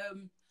like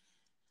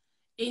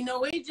in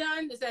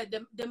Norwegian,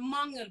 det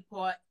mangel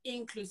på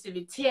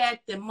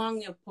inklusivitet, det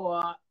mangel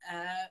på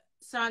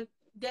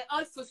det er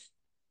alt for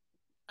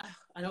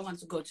I don't want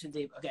to go too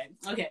deep.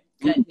 Okay.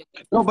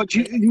 No, but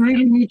you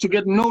really need to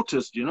get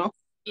noticed,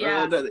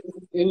 Yeah.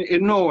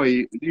 In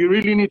Norway, you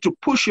really need to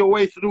push your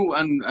way through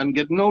and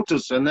get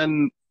noticed, and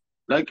then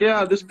like,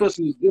 this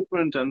person is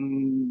different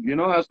and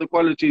has the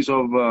qualities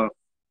of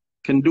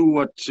can do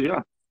what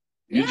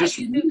you just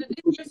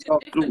push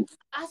yourself through.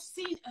 I've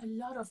seen a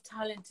lot of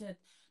talented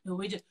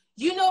Norwegian.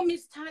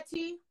 Miss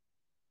Tati?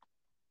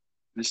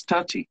 Miss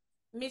Tati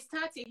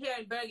here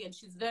in Bergen,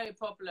 she's very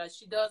popular.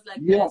 She does like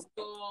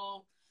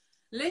so.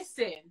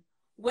 Listen,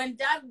 when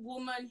that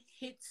woman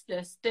hits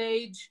the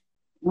stage,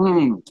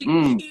 she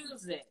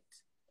kills it.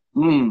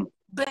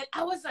 But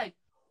I was like,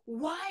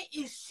 why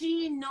is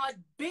she not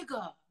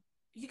bigger?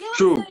 You get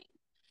what I'm saying?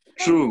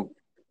 True.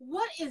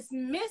 What is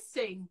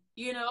missing?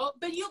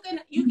 But you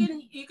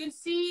can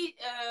see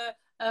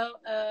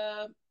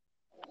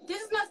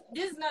this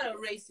is not a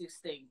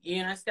racist thing.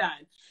 You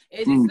understand?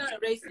 It's not a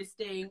racist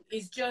thing.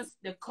 It's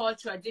just the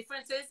cultural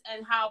differences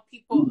and how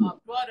people are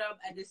brought up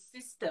at the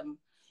system.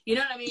 You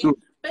know what I mean? True.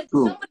 But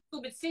somebody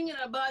could be singing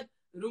about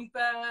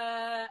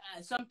rumpa,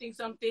 something,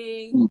 and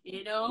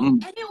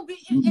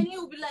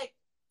he'll be like,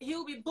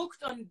 he'll be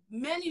booked on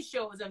many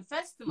shows and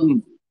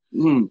festivals.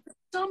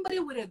 Somebody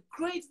with a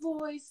great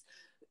voice,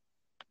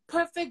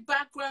 perfect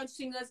background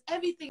singers,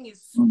 everything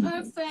is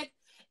perfect.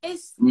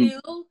 It's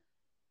still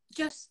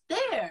just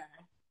there.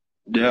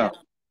 Yeah.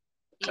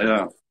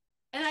 And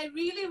I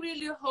really,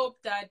 really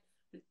hope that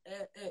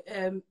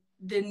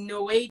the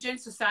Norwegian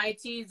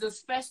societies, those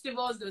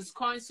festivals, those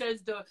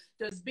concerts,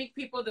 those big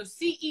people, those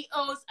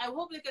CEOs, I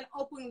hope they can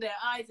open their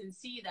eyes and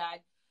see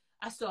that.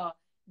 I saw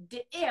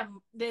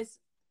there's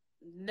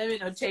let me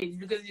not change,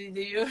 because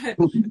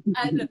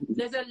and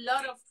there's a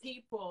lot of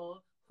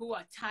people who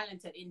are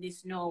talented in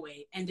this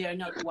Norway, and they're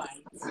not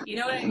white. You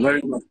know what I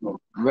mean?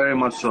 Very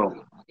much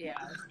so. Yeah.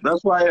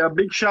 That's why a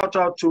big shout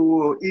out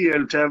to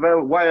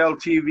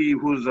YLTV,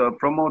 who's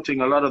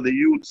promoting a lot of the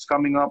youths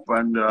coming up,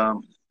 and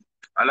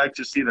I like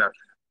to see that.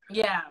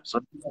 Yeah. So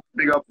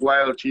big up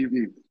Wild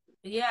TV.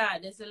 Yeah,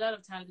 there's a lot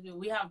of talented.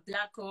 We have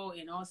Blacko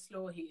in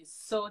Oslo. He is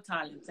so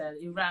talented.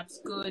 He raps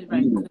good,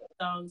 writes good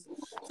songs.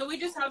 So we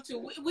just have to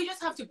we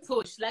just have to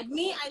push. Like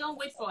me, I don't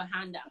wait for a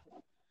handout.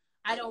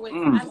 I don't wait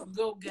for I'm a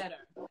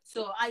go-getter.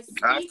 So I I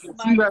speak can see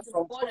about that the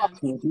from far.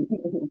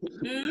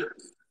 importance.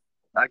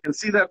 I can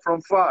see that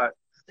from far.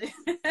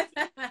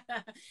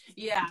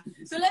 Yeah.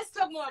 So let's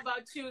talk more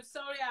about you.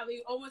 Sorry, I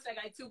mean, almost like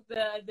I took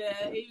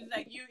it was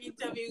like you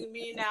interviewing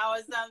me now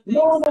or something.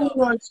 No,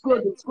 So it's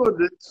good. It's good.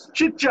 It's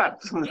chit chat.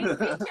 it's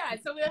chit chat.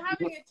 So we're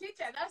having a chit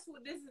chat. That's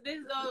what this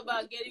is all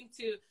about, getting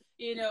to,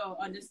 you know,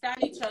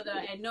 understand each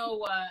other and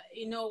know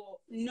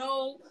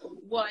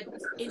what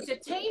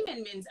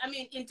entertainment means. I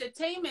mean,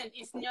 entertainment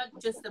is not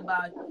just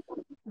about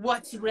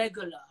what's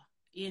regular,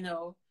 you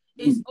know.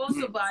 It's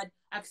also about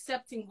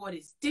accepting what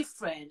is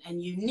different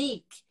and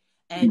unique,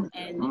 and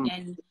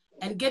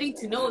getting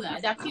to know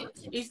that.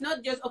 It's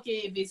not just, okay,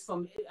 if it's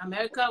from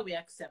America, we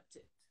accept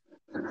it.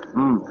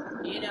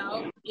 You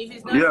know, if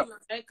it's not from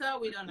America,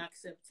 we don't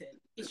accept it.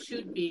 It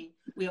should be,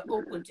 we are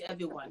open to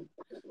everyone,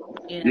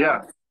 you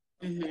know.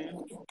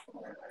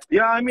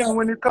 Yeah, I mean,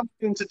 when it comes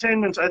to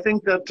entertainment, I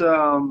think that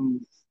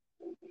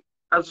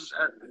as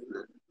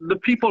the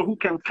people who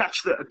can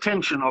catch the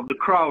attention of the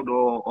crowd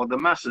or the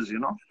masses, you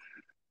know,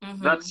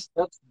 that's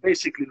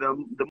basically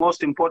the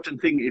most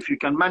important thing. If you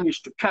can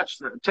manage to catch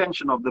the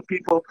attention of the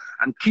people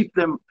and keep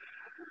them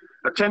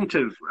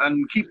attentive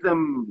and keep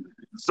them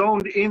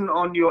zoned in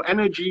on your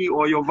energy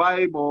or your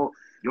vibe or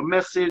your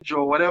message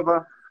or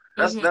whatever,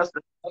 that's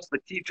the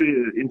key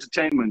to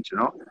entertainment, you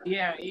know.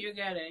 Yeah, you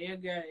get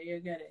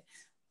it.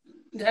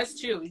 That's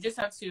true. You just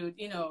have to,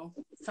 you know,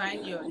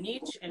 find your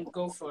niche and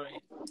go for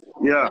it.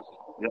 Yeah.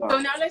 So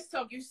now let's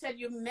talk. You said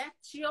you met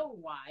your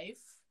wife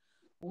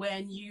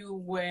when you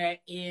were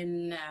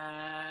in,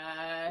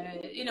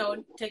 you know,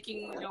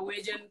 taking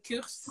Norwegian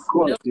course. Of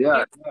course,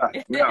 yeah.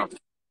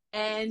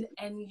 And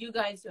you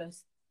guys are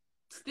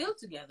still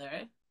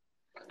together.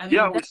 I mean,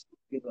 yeah, we're still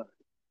together.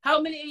 How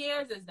many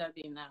years has that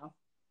been now?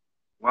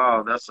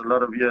 Wow, that's a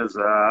lot of years.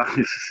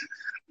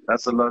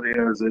 That's a lot of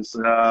years. It's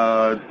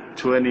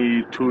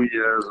 22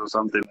 years or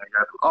something like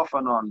that, off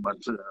and on. But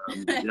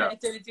yeah,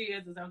 22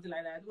 years or something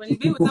like that. When you've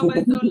been with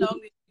somebody so long,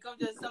 it becomes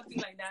just something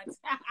like that.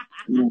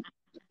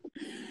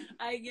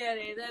 I get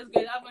it. That's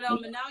good. Up and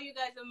on. And now you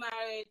guys are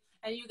married,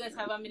 and you guys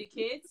have how many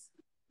kids?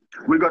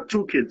 We got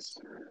 2 kids.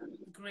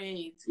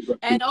 Great.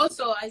 And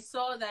also, I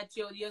saw that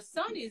your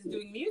son is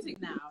doing music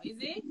now. Is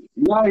he?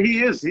 Yeah,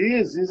 he is.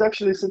 He's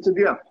actually sitting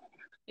here.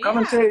 Come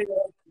and say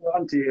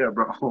auntie here,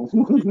 bro.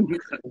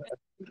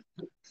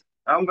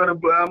 I'm gonna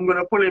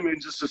pull him in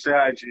just to say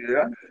hi to you.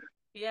 Yeah.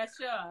 Yeah,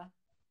 sure.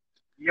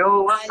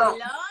 Yo, what's up?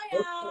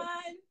 Lion.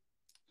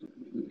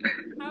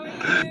 How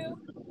are you?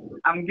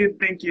 I'm good,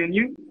 thank you. And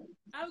you?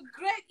 I'm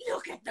great.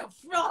 Look at the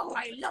fro.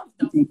 I love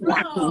the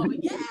fro.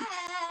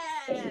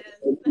 Yes.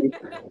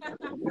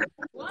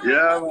 Wow, yeah,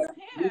 I love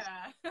your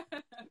hair.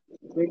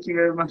 Thank you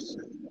very much.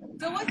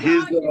 So what's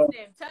your artist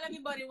name? Tell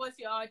everybody what's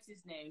your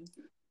artist name.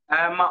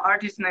 My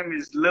artist name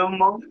is Lil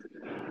Mo,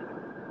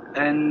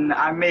 and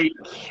I make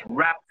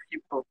rap,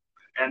 hip hop,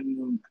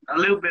 and a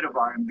little bit of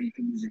R&B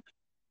music.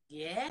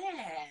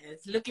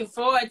 Yes, looking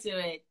forward to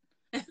it.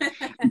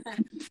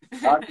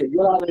 Okay,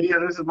 get out of here.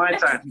 This is my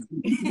time.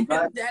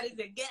 That is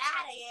it. Get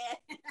out of here.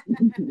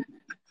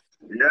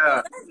 Yeah.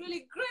 Oh, that's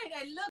really great.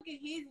 I look at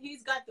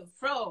he's got the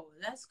fro.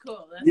 That's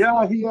cool.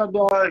 Cool. He had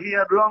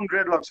long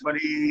dreadlocks, but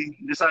he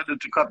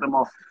decided to cut them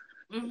off.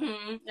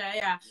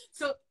 Yeah.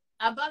 So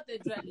about the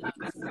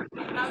dreadlocks,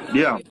 how long have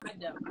you had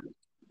them?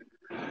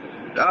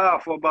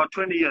 For about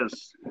 20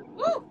 years.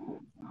 Woo!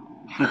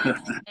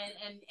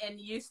 and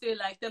you still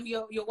like them?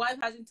 Your wife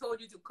hasn't told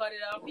you to cut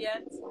it off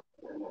yet?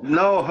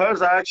 No,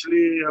 hers are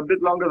actually a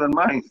bit longer than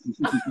mine.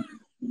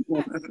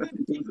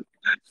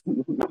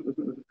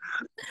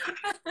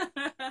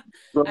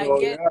 So,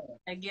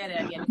 I get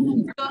it.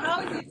 So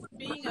how is it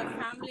being a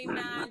family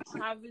man,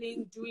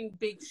 traveling, doing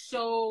big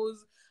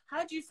shows?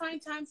 How do you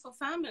find time for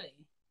family?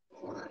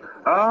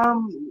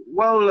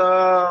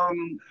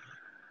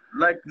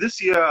 Like this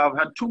year, I've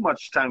had too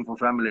much time for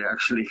family,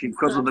 actually,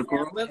 because of the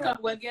corona.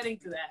 We're getting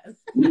to that.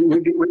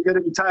 We're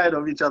getting tired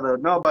of each other.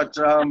 No, but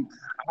I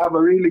have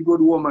a really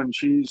good woman.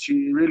 She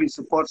really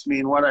supports me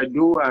in what I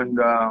do, and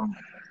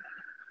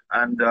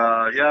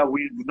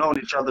we've known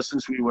each other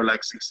since we were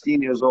like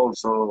 16 years old.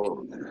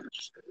 So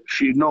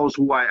she knows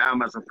who I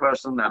am as a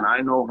person, and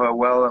I know her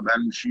well,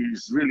 and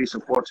she's really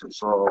supportive.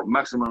 So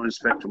maximum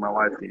respect to my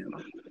wife, you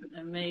know.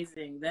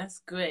 Amazing.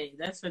 That's great.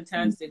 That's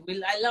fantastic.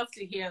 I love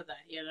to hear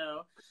that, you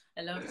know.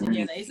 I love to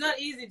hear that. It's not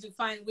easy to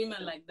find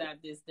women like that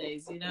these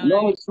days, you know.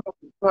 No, it's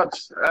not.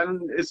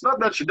 And it's not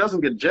that she doesn't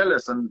get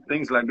jealous and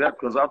things like that,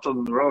 because out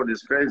on the road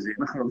is crazy.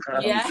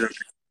 Yeah.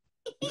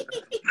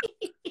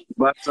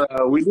 But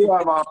we do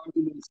have our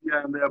arguments here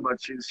and there, but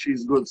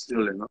she's good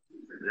still, you know.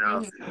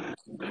 Yeah.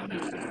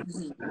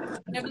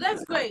 Yeah, but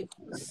that's great.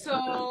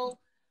 So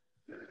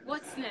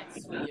what's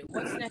next for you?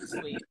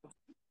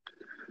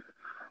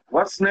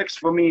 What's next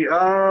for me?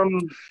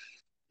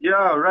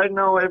 Yeah, right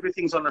now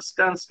everything's on a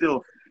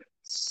standstill.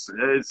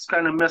 It's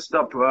kind of messed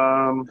up.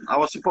 I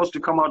was supposed to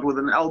come out with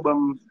an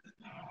album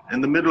in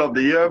the middle of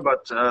the year,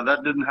 but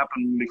that didn't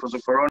happen because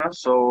of Corona.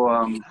 So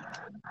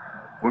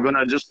we're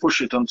gonna just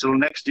push it until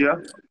next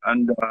year,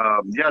 and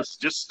yes,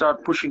 just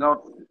start pushing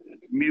out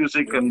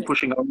music and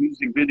pushing out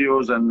music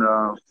videos, and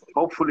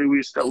hopefully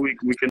we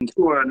can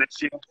tour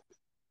next year.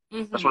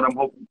 That's what I'm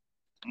hoping.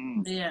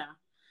 Yeah,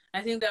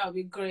 I think that would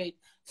be great.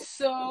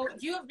 So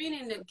you've been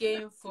in the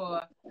game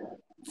for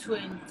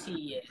 20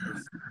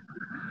 years.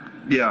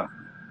 Yeah.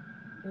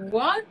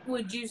 What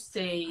would you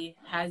say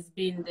has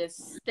been the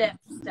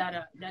steps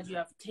that you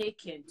have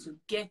taken to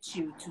get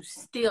you to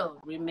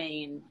still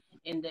remain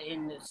in the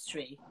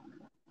industry?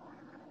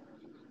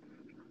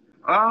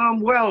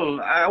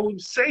 Well, I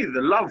would say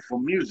the love for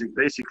music,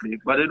 basically.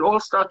 But it all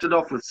started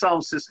off with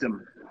sound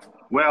system,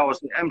 where I was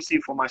the MC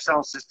for my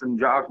sound system,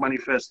 Jaak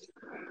Manifest.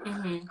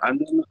 And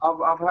then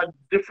I've had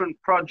different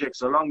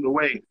projects along the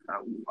way.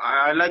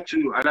 I like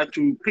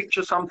to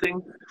picture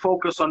something,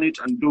 focus on it,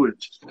 and do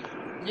it.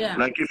 Yeah.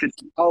 Like if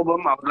it's an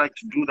album, I would like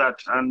to do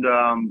that. And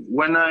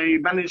when I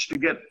managed to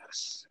get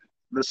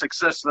the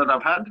success that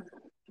I've had,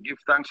 give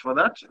thanks for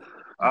that.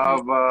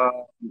 I've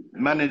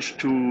managed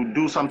to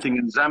do something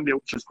in Zambia,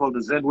 which is called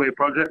the Z-Way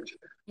Project.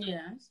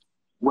 Yes.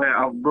 Where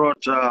I've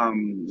brought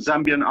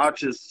Zambian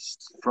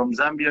artists from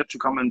Zambia to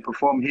come and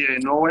perform here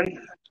in Norway.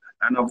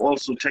 And I've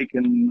also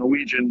taken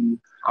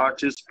Norwegian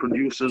artists,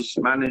 producers,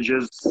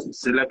 managers,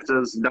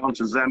 selectors down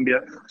to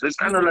Zambia. So it's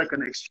kind of like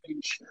an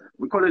exchange.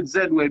 We call it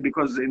Z-Way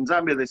because in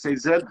Zambia they say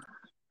Z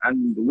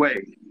and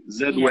way,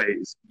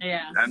 Z-Ways.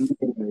 Yeah. And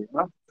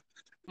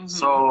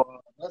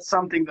so that's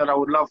something that I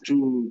would love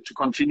to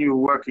continue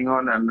working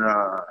on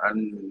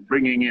and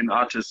bringing in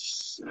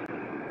artists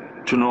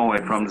to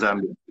Norway from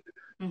Zambia.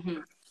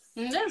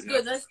 That's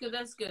good. That's good.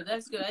 That's good.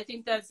 That's good. I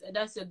think that's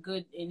a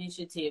good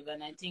initiative,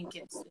 and I think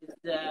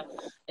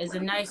it's a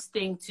nice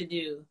thing to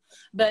do.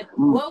 But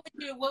what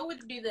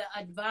would be the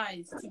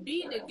advice to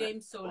be in the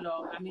game so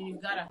long? I mean, you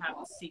gotta have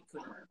a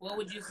secret. What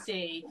would you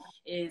say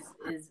is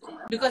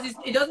because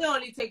it doesn't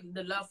only take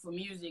the love for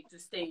music to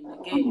stay in the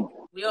game.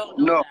 We all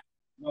know that.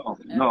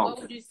 No.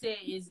 What would you say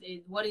is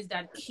what is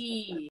that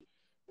key?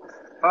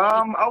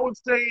 I would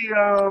say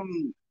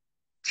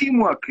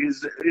teamwork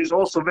is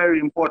also very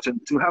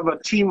important. To have a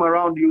team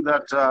around you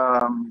that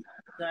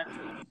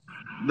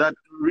that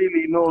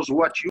really knows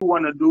what you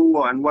want to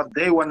do and what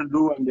they want to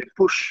do, and they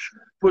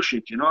push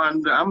it, you know.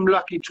 And I'm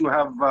lucky to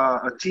have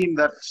a team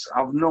that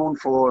I've known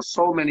for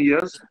so many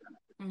years.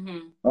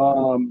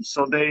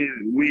 So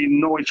we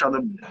know each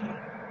other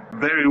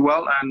very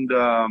well, and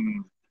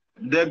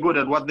they're good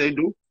at what they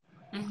do.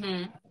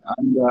 And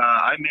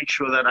I make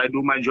sure that I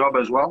do my job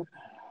as well.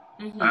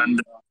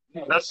 And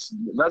that's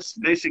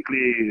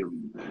basically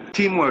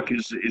teamwork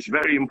is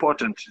very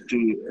important.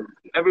 To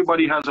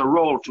everybody has a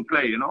role to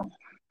play, you know.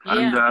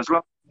 And as long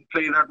as we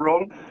play that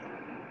role,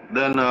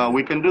 then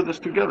we can do this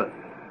together.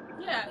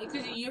 Yeah,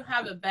 because you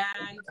have a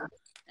band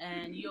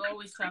and you're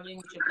always traveling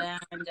with your band.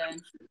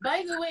 And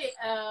by the way,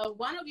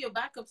 one of your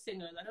backup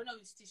singers, I don't know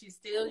if she's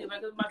still your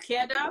backup,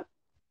 Makeda.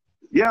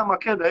 Yeah,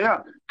 Makeda,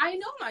 yeah. I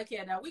know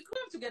Makeda. We grew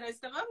up together in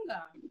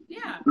Stavanger.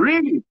 Yeah.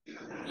 Really?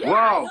 Yeah,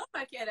 wow.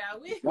 I know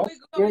Makeda. We go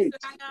to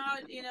hang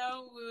out, you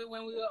know,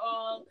 when we were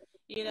all,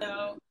 you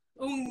know,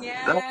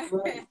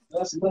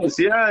 That's nice.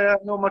 Yeah.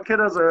 No,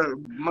 Makeda's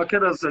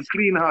a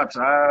clean heart.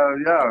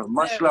 Yeah,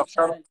 much love.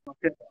 Shout out to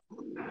Makeda.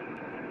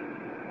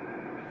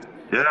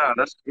 Yeah,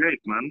 that's great,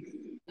 man.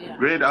 Yeah.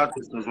 Great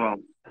artist as well.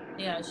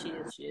 Yeah, she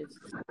is.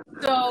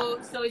 So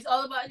it's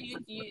all about you.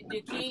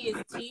 The key is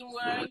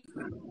teamwork.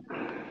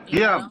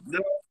 Yeah,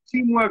 the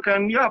teamwork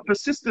and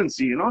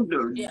persistency. You know,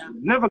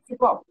 never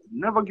give up.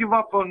 Never give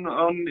up on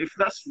if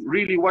that's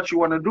really what you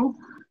want to do.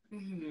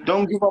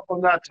 Don't give up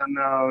on that, and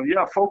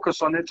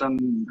focus on it,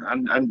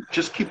 and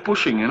just keep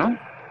pushing. You know.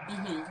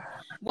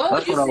 What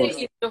would you say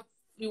is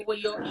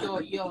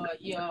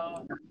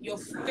your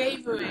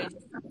favorite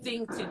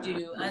thing to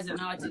do as an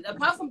artist,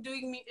 apart from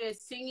doing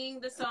singing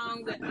the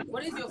songs?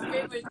 What is your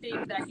favorite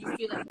thing that you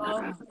feel like,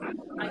 oh,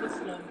 I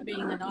just love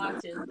being an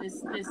artist?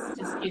 This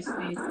just gives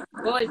me.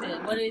 What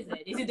is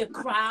it? Is it the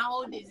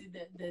crowd? Is it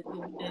the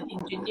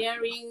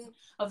engineering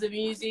of the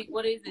music?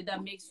 What is it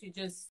that makes you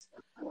just?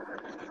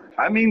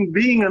 I mean,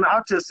 being an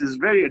artist is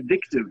very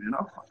addictive. You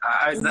know,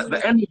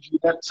 the energy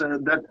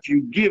that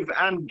you give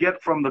and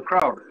get from the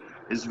crowd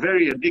is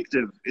very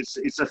addictive.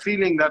 It's a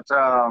feeling that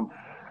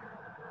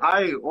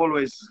I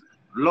always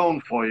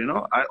long for, you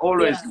know. I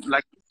always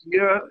like this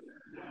year.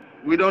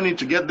 We don't need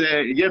to get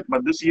there yet,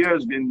 but this year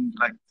has been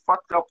like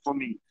fucked up for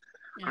me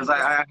because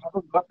I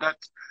haven't got that.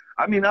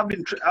 I mean, I've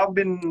been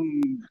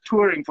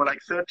touring for like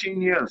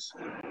 13 years,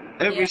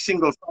 every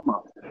single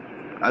summer,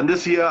 and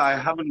this year I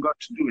haven't got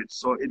to do it.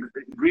 So it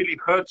really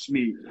hurts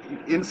me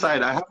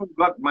inside. I haven't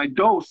got my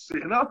dose,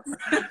 you know.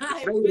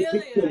 I feel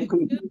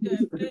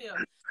you.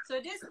 So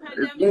this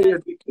pandemic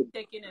has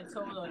taken a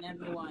toll on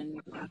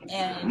everyone,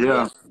 and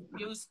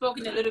you've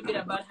spoken a little bit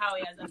about how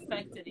it has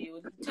affected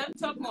you.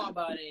 Talk more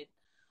about it.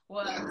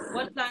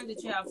 what plan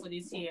did you have for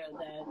this year?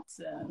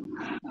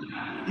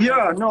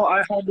 Yeah, no,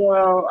 I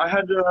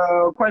had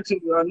quite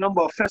a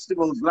number of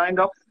festivals lined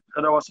up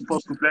that I was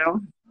supposed to play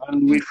on,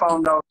 and we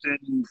found out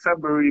in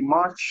February,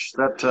 March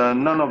that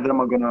none of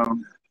them are gonna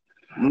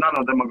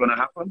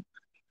happen.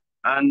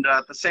 And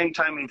at the same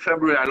time, in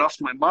February, I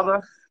lost my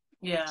mother.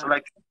 Yeah. So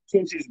like,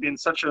 since it's been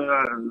such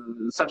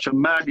a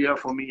mad year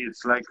for me,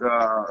 it's like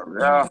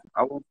yeah,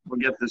 I won't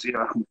forget this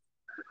year.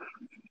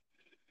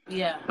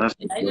 Yeah, I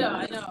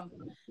know.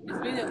 It's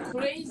been a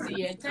crazy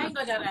year. Thank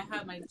God that I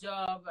have my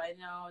job. I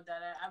know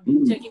that I've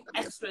been taking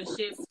extra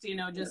shifts, you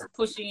know, just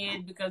pushing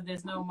it because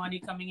there's no money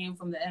coming in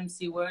from the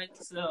MC work.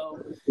 So,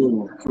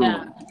 True.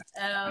 yeah.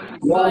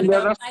 But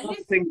that's I one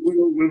guess, thing.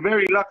 We're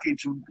very lucky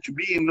to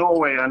be in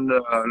Norway, and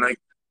like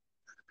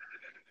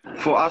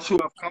for us who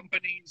have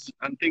companies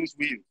and things,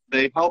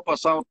 they help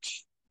us out,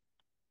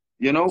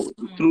 you know,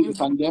 through the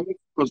pandemic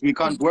because we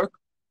can't work.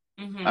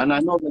 And I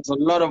know there's a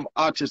lot of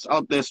artists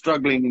out there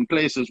struggling in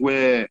places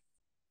where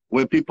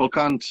people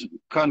can't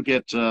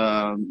get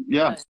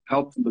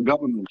help from the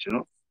government, you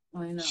know.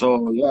 I know.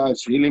 So yeah,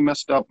 it's really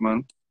messed up,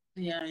 man.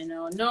 Yeah, I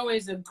know. Norway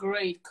is a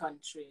great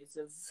country. It's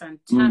a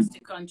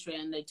fantastic country,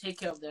 and they take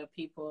care of their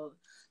people.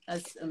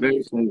 That's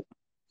amazing.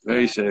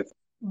 Very safe.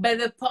 But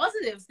the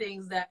positive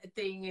thing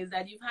is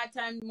that you've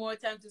had more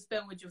time to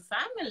spend with your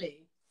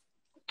family.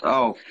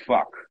 Oh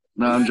fuck!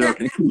 No, I'm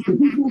joking.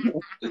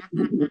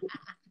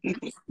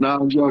 No,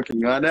 I'm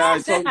joking.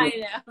 It's all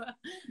good.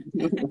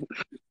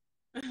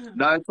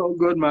 It's all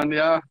good, man.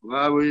 Yeah,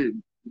 well, we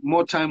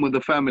more time with the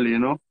family, you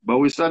know. But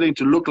we're starting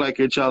to look like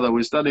each other.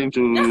 We're starting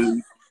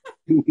to,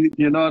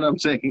 you know what I'm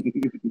saying?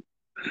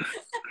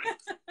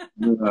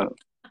 Yeah.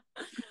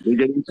 They're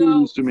getting too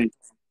used to me.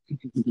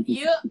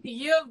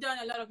 You've done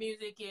a lot of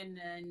music in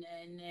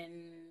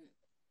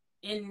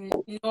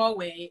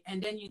Norway,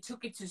 and then you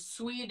took it to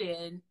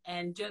Sweden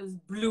and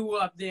just blew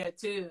up there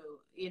too.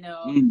 You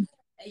know,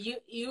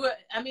 you were.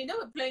 I mean, they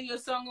were playing your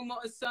songs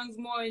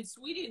more in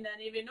Sweden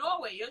than even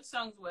Norway. Your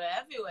songs were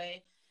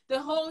everywhere, the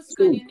whole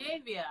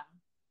Scandinavia.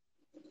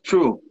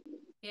 True.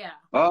 Yeah.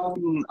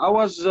 I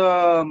was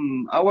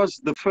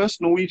the first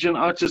Norwegian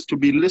artist to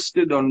be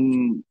listed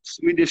on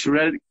Swedish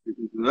radio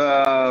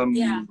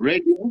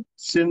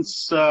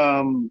since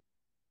La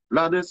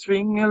det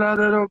swinga, la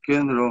det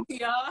rock'n'roll.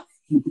 Yeah.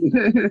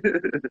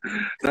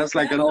 That's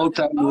like an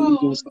old-time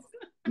Norwegian song.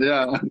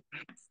 Yeah.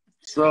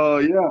 So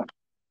yeah.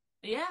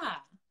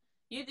 Yeah.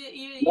 You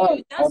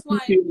did. That's why.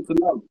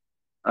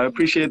 I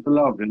appreciate the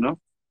love, you know.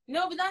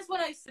 No, but that's what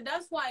I said.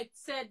 That's why I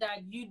said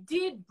that you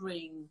did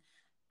bring.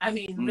 I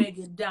mean,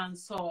 reggae,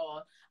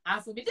 dancehall,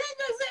 Afrobeat. They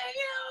just say,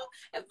 you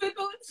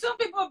know, some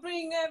people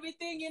bring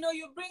everything. You know,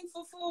 you bring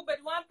fufu,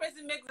 but one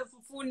person makes the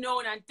fufu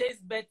known and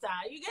tastes better.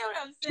 You get what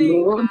I'm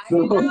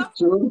saying?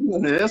 True.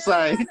 Yes,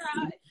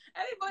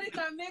 everybody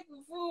can make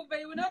fufu, but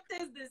it will not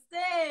taste the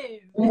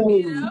same.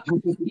 You know?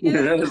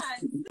 Yes.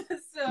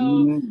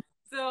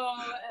 So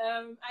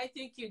I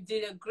think you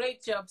did a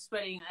great job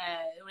spreading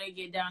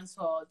reggae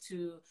dancehall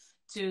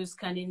to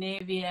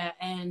Scandinavia.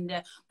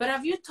 But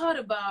have you thought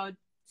about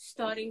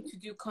starting to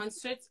do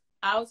concerts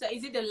outside?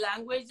 Is it the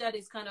language that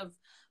is kind of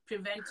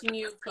preventing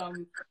you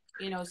from,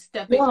 you know,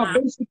 stepping out?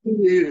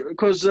 Basically,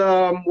 because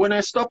when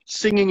I stopped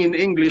singing in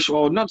English,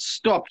 or not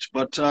stopped,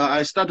 but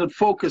I started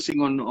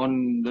focusing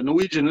on the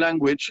Norwegian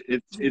language,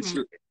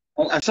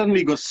 I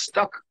suddenly got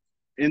stuck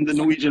in the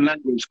Norwegian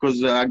language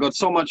because I got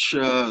so much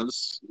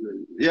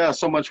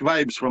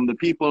vibes from the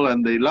people,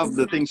 and they love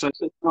the thing. So I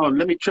said, no,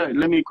 let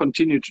me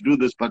continue to do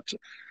this, but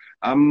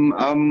I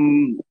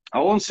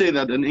won't say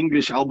that an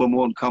English album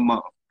won't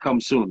come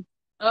soon.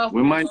 Oh,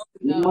 we might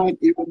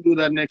even do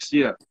that next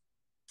year.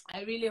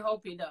 I really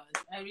hope it does.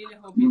 I really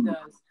hope it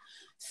does.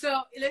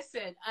 So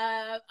listen,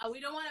 we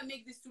don't want to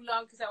make this too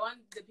long because I want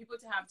the people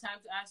to have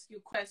time to ask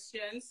you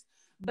questions.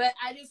 But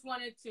I just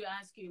wanted to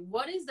ask you,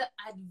 what is the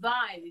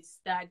advice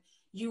that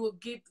you will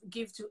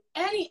give to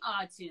any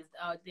artist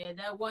out there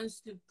that wants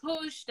to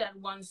push, that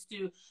wants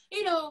to,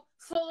 you know,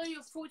 follow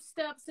your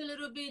footsteps a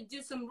little bit,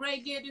 do some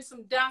reggae, do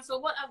some dance? So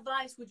what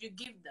advice would you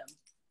give them?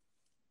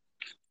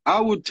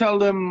 I would tell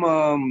them,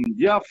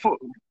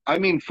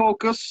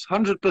 focus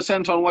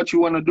 100% on what you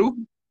want to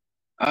do,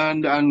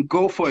 and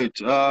go for it.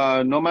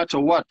 No matter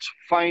what,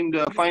 find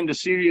a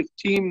serious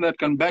team that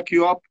can back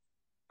you up,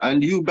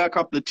 and you back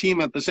up the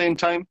team at the same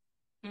time.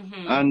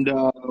 And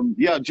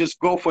just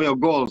go for your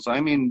goals.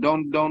 I mean,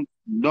 don't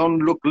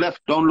look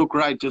left, don't look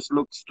right. Just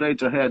look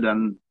straight ahead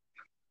and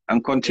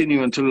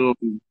continue until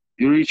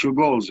you reach your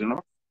goals. You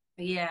know.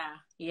 Yeah.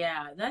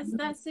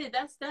 That's it.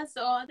 That's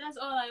all. That's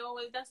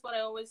what I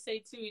always say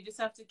too. You just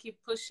have to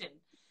keep pushing.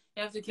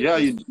 You have to keep. Yeah,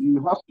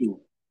 you have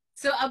to.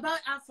 So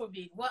about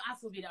Afrobeat, what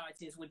Afrobeat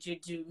artist would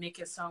you make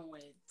a song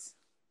with?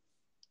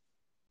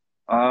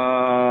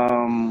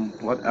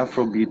 What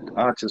Afrobeat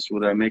artist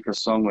would I make a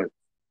song with?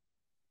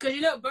 Because,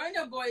 you know,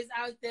 Burna Boy is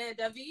out there.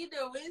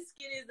 Davido,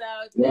 Whiskey is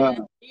out there.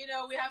 You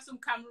know, we have some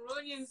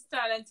Cameroonian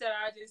talented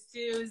artists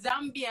too.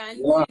 Zambians,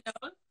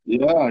 you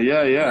know.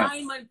 Yeah.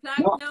 Diamond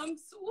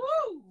Platinums.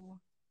 Woo!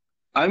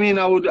 I mean,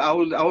 I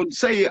would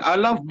say I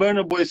love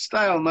Burna Boy's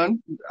style,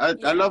 man. I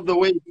Yeah. love the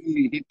way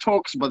he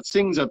talks but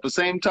sings at the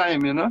same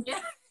time, you know.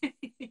 Yeah.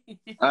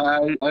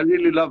 I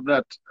really love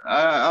that.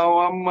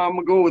 I'm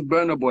gonna go with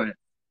Burna Boy.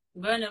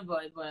 Burner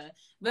Boy,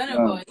 Burner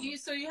Yeah. Boy.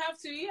 So you have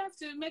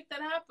to make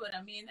that happen.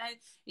 I mean, I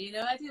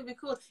think it'd be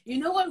cool. You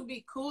know what would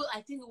be cool?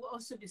 I think it would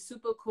also be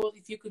super cool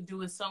if you could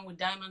do a song with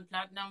Diamond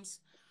Platinums,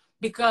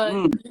 because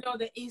you know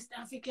the East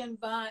African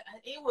vibe.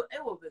 It would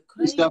be East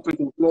crazy.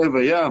 African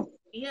flavor, yeah.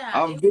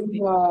 Yeah, it would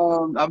be.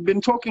 I've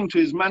been talking to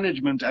his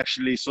management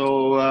actually, so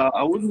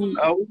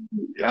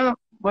yeah,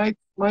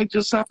 might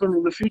just happen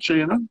in the future,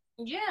 you know.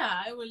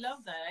 Yeah, I would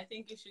love that. I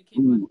think you should keep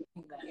on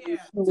doing that.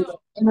 Yeah.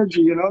 So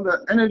Energy, you know,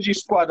 the energy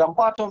squad. I'm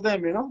part of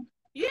them, you know.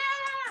 yeah,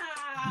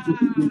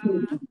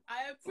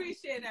 I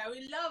appreciate that.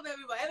 We love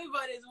everybody.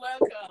 Everybody's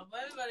welcome.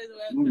 Everybody's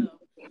welcome.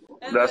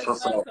 That's Everybody's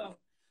what's up. welcome.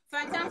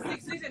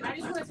 Fantastic. Listen, I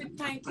just want to say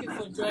thank you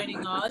for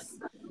joining us.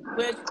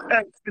 But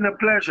Hey, it's been a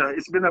pleasure.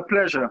 It's been a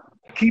pleasure.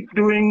 Keep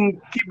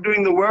doing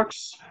the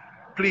works,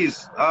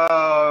 please.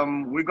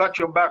 We got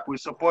your back. We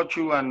support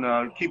you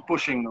and keep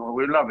pushing.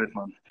 We love it,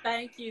 man.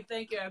 thank you.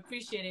 I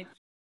appreciate it.